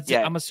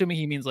 I'm assuming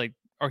he means like,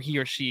 or he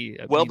or she.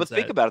 Well, means but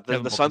think that about it.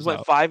 Devin The Suns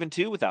Booker's went out.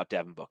 5-2 without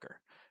Devin Booker.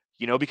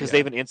 Because Yeah. they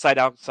have an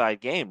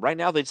inside-outside game. Right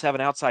now, they just have an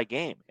outside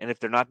game. And if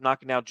they're not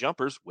knocking down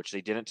jumpers, which they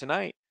didn't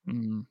tonight,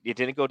 it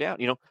didn't go down.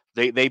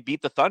 They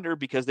beat the Thunder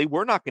because they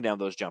were knocking down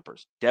those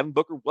jumpers. Devin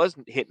Booker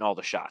wasn't hitting all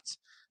the shots,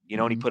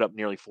 and he put up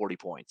nearly 40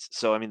 points.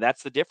 So, I mean,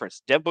 that's the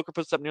difference. Devin Booker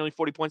puts up nearly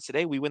 40 points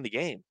today, we win the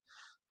game.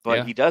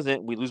 But he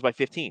doesn't, we lose by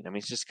 15. I mean,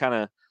 it's just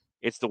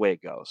it's the way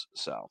it goes.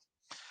 So,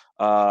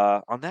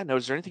 on that note,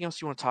 is there anything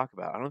else you want to talk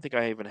about? I don't think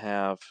I even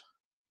have.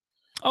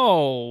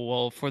 Oh,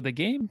 well, for the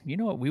game, you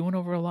know what? We went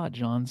over a lot,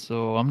 John,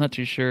 so I'm not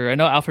too sure. I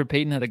know Alfred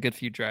Payton had a good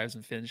few drives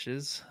and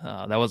finishes.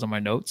 That was on my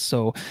notes.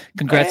 So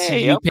congrats to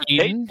you, Alfred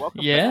Payton.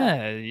 Welcome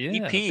Yeah,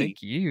 back. EP.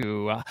 thank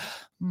you. Well,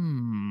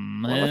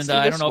 And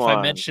I don't know if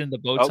I mentioned the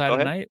bow tie go ahead.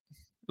 tonight.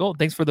 Well,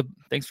 thanks for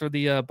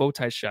the bow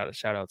tie shout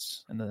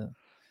outs in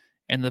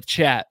the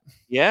chat.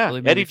 Yeah, Really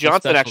made Eddie me feel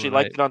Johnson special actually tonight.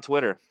 liked it on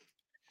Twitter.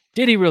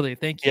 Did he really?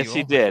 Thank you. Yes,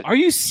 he did. Are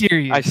you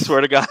serious? I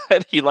swear to God,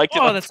 he liked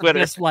it on that's Twitter.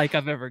 the best like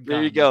I've ever gotten.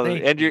 There you go.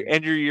 Thank Andrew, you.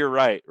 Andrew, you're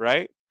right?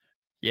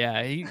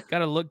 Yeah, he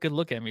got a good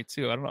look at me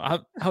too. I don't know.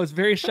 I was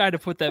very shy to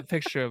put that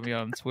picture of me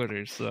on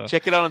Twitter. So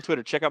Check it out on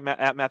Twitter. Check out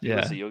at Matthew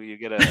Yeah. Lissy. You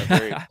get a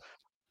very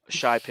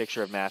shy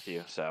picture of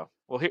Matthew. So,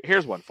 well,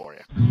 here's one for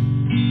you.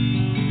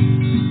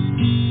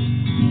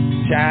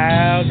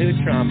 childhood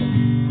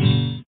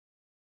trauma.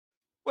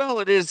 Well,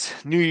 it is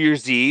New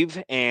Year's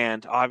Eve,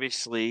 and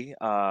obviously,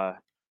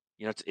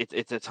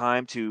 it's a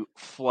time to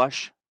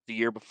flush the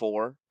year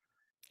before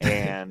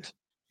and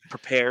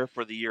prepare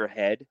for the year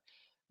ahead.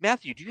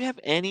 Matthew, do you have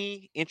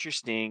any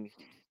interesting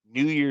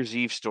New Year's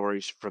Eve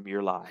stories from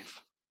your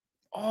life?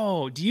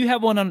 Oh, do you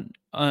have one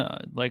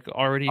on like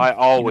already? I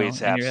always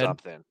in have your head?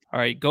 something. All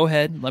right, go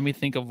ahead. Let me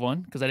think of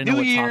one because I didn't know New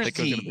what Year's topic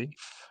it was going to be. Eve,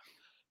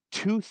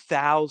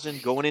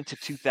 2000, going into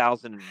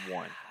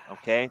 2001.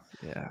 Okay,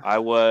 Yeah.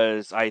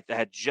 I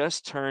had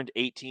just turned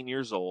 18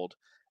 years old,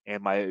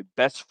 and my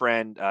best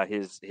friend,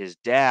 his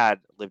dad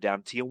lived down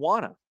in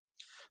Tijuana.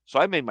 So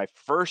I made my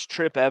first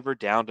trip ever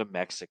down to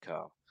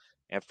Mexico.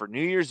 And for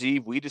New Year's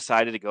Eve, we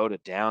decided to go to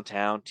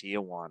downtown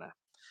Tijuana.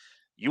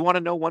 You want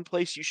to know one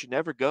place you should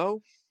never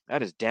go?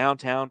 That is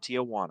downtown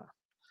Tijuana.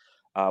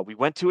 We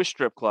went to a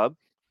strip club.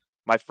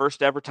 My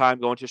first ever time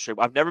going to a strip.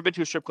 I've never been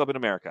to a strip club in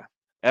America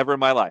ever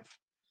in my life.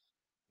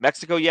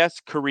 Mexico,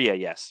 yes. Korea,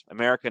 yes.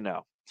 America,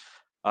 no.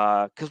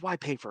 Because why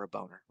pay for a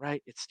boner,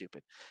 right? It's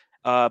stupid.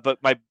 But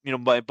my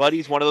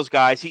buddy's one of those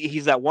guys.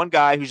 He's that one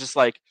guy who's just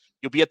like,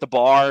 you'll be at the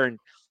bar and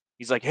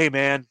he's like, hey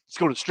man, let's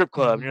go to the strip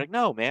club. And you're like,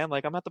 no man,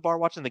 like I'm at the bar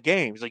watching the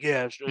game. He's like,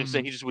 yeah. So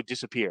he just would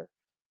disappear,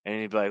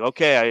 and he'd be like,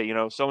 okay,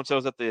 so and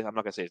so's at the. I'm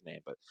not gonna say his name,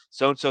 but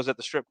so and so's at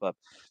the strip club.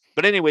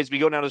 But anyways, we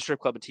go down to the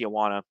strip club in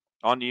Tijuana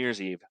on New Year's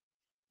Eve,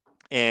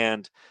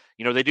 and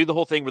they do the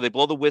whole thing where they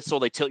blow the whistle,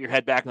 they tilt your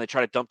head back, and they try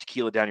to dump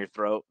tequila down your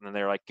throat, and then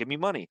they're like, give me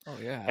money. Oh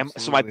yeah. And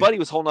so my buddy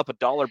was holding up a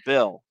dollar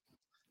bill,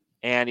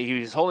 and he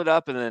was holding it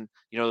up, and then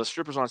the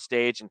stripper's on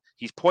stage, and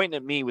he's pointing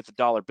at me with the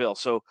dollar bill.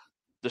 So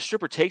the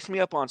stripper takes me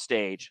up on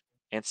stage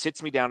and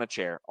sits me down in a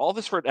chair. All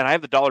this and I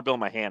have the dollar bill in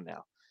my hand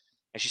now.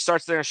 And she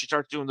starts there, and she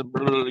starts doing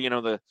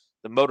the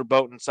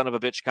motorboat and son of a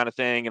bitch kind of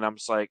thing, and I'm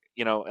just like,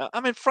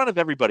 I'm in front of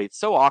everybody. It's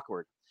so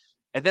awkward.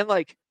 And then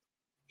like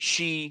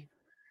she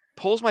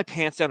pulls my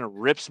pants down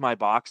and rips my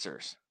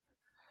boxers,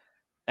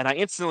 and I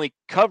instantly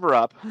cover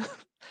up.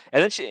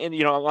 And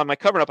then on my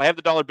covering up, I have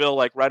the dollar bill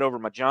like right over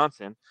my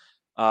Johnson.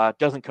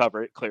 Doesn't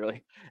cover it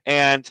clearly,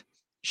 and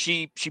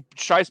she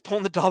tries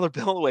pulling the dollar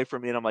bill away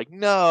from me, and I'm like,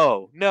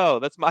 no,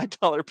 that's my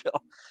dollar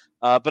bill.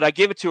 But I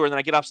give it to her, and then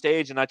I get off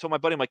stage, and I told my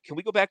buddy, I'm like, can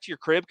we go back to your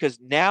crib? Because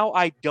now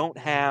I don't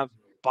have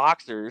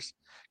boxers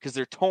because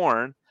they're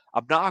torn.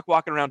 I'm not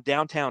walking around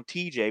downtown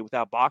TJ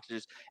without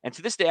boxers. And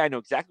to this day, I know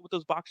exactly what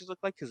those boxers look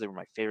like because they were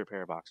my favorite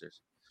pair of boxers.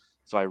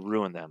 So I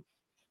ruined them.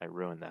 That's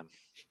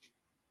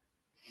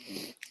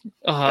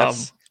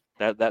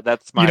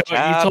my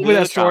you told me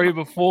that story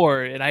trauma.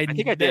 before, and I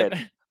think I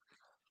did.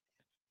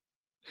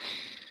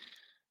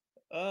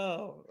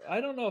 Oh, I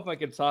don't know if I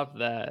can top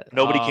that.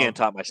 Nobody can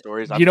top my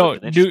stories. I've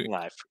lived an interesting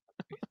life.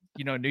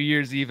 New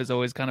Year's Eve has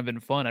always kind of been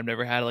fun. I've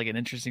never had like an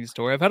interesting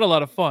story. I've had a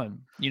lot of fun.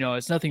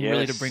 It's nothing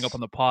really to bring up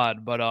on the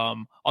pod, but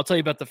I'll tell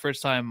you about the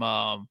first time.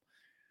 I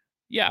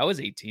was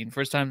 18.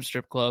 First time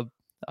strip club.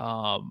 I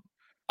on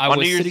was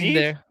New Year's sitting Eve?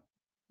 there.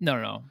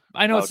 No.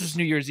 I know it's just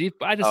New Year's Eve,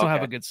 but I just don't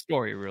have a good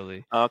story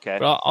really. Okay.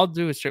 But I'll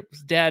do a strip.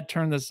 Dad,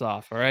 turn this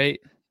off. All right.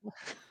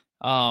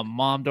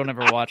 Mom, don't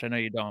ever watch. I know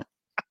you don't.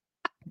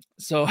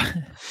 So,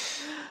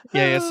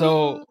 yeah.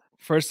 So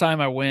first time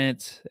I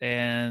went,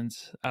 and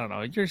I don't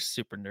know, you're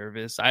super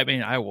nervous. I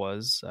mean, I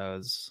was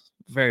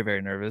very,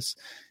 very nervous,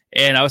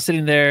 and I was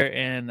sitting there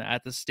and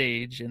at the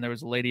stage, and there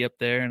was a lady up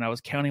there, and I was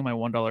counting my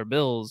 $1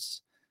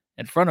 bills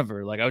in front of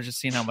her. Like I was just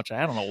seeing how much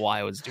I don't know why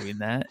I was doing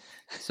that.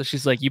 So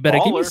she's like, you better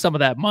give me some of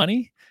that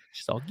money.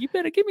 She's like, you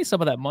better give me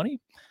some of that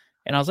money.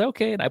 And I was like,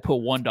 okay. And I put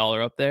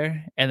 $1 up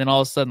there. And then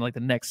all of a sudden, like the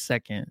next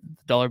second,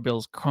 the dollar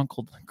bill's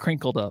crinkled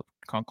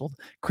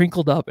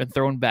up and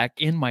thrown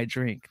back in my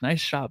drink. Nice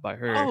shot by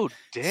her. Oh,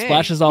 dang.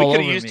 Splashes all over me. We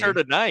could have used her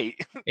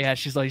tonight. Yeah,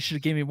 she's like, you should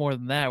have gave me more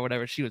than that or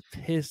whatever. She was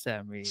pissed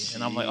at me.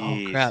 And I'm like,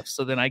 oh, crap.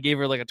 So then I gave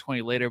her like a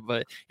 20 later.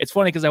 But it's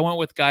funny because I went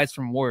with guys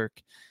from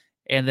work.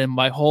 And then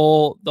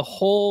the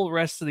whole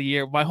rest of the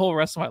year, my whole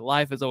rest of my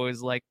life is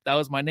always like, that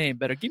was my name.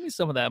 Better give me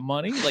some of that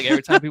money. Like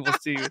every time people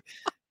see you,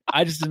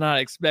 I just did not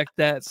expect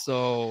that.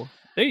 So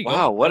there you go.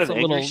 Wow, what That's an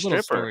angry stripper.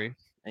 Little story.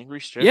 Angry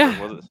stripper. Yeah.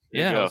 Well,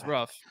 it was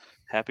rough.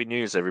 Happy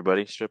News,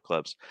 everybody. Strip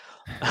clubs.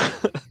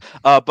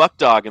 Buck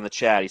Dog in the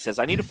chat. He says,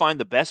 I need to find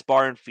the best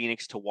bar in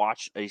Phoenix to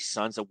watch a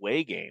Suns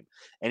away game.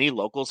 Any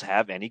locals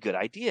have any good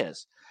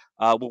ideas?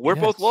 Well, we're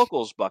both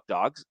locals, Buck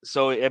Dogs.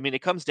 So, I mean,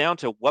 it comes down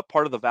to what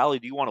part of the valley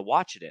do you want to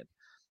watch it in?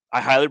 I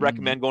highly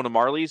recommend going to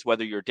Marley's,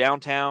 whether you're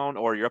downtown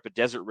or you're up at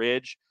Desert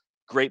Ridge.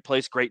 Great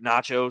place, great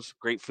nachos,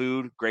 great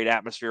food, great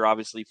atmosphere,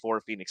 obviously, for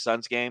a Phoenix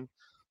Suns game.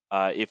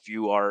 If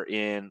you are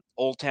in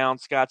Old Town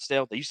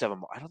Scottsdale, they used to have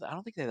I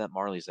don't think they have that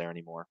Marley's there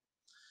anymore.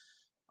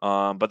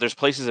 But there's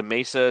places in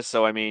Mesa,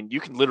 so I mean,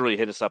 you can literally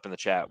hit us up in the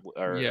chat.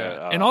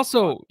 And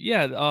also,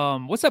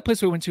 what's that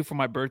place we went to for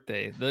my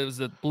birthday? That was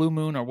the Blue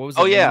Moon, or what was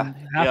it? Oh yeah,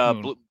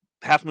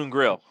 Half Moon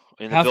Grill.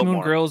 Half Moon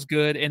Grill is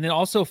good, and then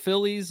also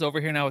Phillies over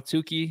here now with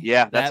Tukey.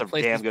 Yeah, that's that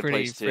a damn good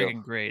place too.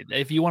 Freaking great.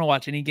 If you want to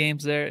watch any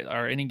games there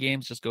or any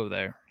games, just go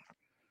there.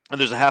 And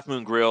there's a Half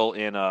Moon Grill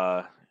in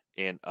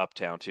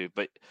Uptown too.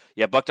 But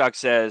yeah, Buck Dog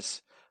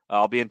says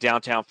I'll be in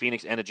downtown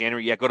Phoenix end of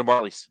January. Yeah, go to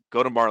Marley's.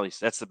 Go to Marley's.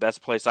 That's the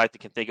best place I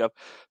can think of.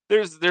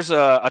 There's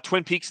a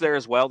Twin Peaks there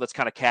as well. That's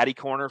kind of catty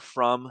corner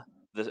from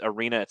the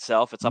arena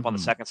itself. It's up on the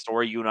second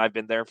story. You and I have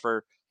been there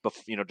for, to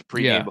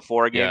pregame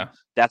before a game. Yeah.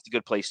 That's a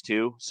good place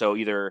too. So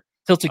either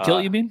Tilt to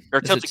Kill, you mean?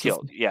 or Tilt to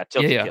Kill. Yeah,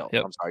 Tilt to Kill.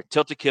 Yep. I'm sorry,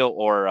 Tilt to Kill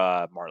or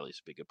Marley's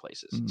would be good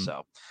places.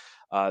 So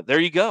there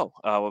you go.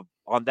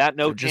 On that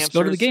note, just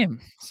go to the game.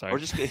 Sorry. Or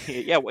just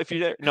if you're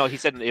there. No, he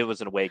said it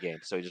was an away game,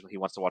 so he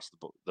wants to watch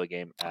the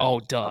game.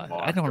 Duh.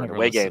 I don't ever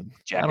away listen. game.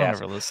 Jackass. I don't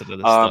ever listen to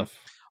this stuff.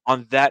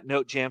 On that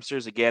note,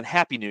 Jamsters, again,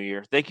 Happy New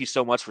Year. Thank you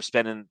so much for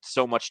spending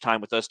so much time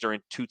with us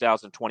during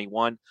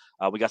 2021.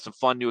 We got some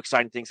fun, new,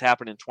 exciting things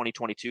happening in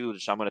 2022,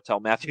 which I'm going to tell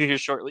Matthew here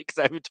shortly because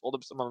I haven't told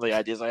him some of the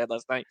ideas I had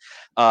last night.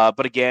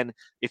 But again,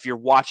 if you're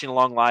watching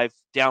along live,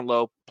 down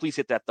low, please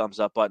hit that thumbs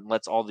up button.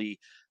 Let's all the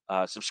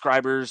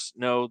subscribers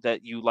know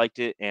that you liked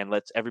it, and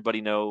let's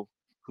everybody know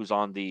who's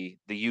on the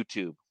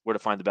YouTube where to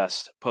find the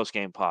best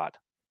post-game pod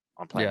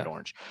on Planet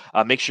Orange.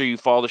 Make sure you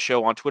follow the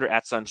show on Twitter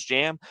at Suns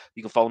Jam.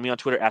 You can follow me on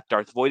Twitter at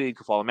Darth Voida. You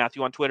can follow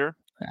Matthew on Twitter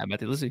at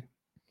Matthew Lizzie.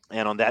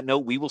 And on that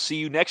note, we will see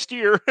you next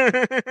year.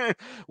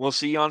 We'll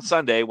see you on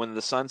Sunday when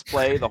the Suns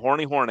play the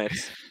Horny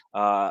Hornets.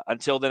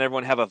 Until then,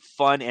 everyone have a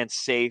fun and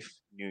safe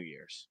New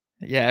Year's.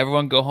 Yeah,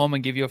 everyone go home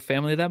and give your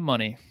family that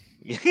money.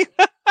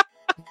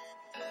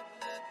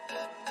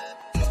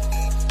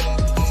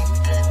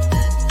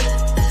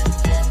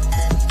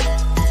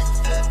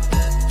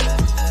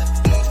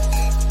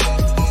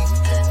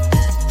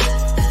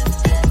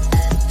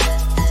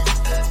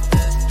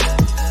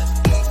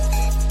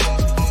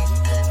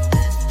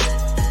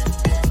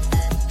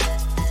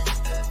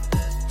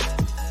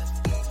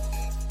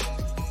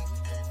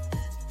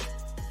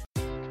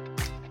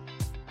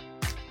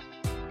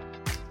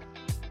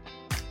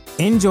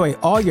 Enjoy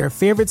all your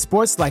favorite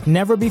sports like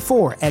never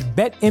before at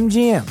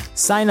BetMGM.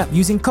 Sign up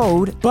using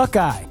code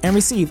Buckeye and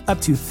receive up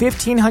to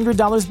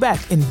 $1,500 back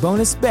in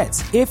bonus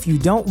bets if you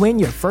don't win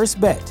your first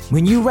bet.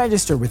 When you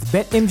register with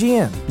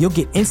BetMGM, you'll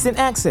get instant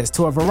access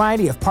to a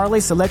variety of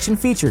parlay selection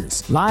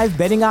features, live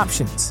betting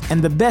options,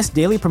 and the best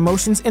daily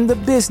promotions in the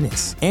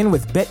business. And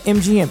with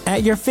BetMGM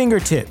at your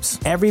fingertips,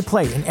 every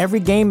play and every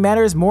game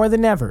matters more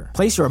than ever.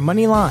 Place your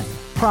money line,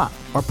 prop,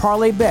 or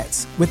parlay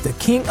bets with the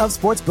king of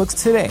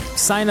sportsbooks today.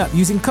 Sign up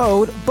using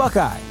code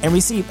Buckeye and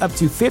receive up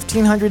to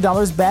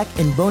 $1,500 back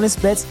in bonus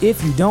bets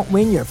if you don't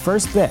win your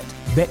first bet.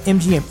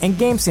 BetMGM and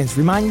GameSense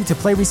remind you to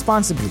play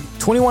responsibly.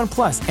 21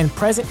 plus and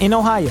present in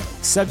Ohio,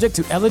 subject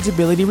to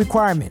eligibility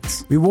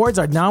requirements. Rewards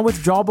are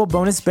non-withdrawable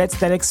bonus bets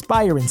that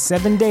expire in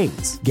 7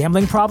 days.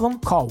 Gambling problem?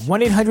 Call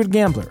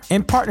 1-800-GAMBLER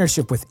in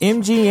partnership with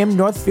MGM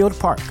Northfield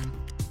Park.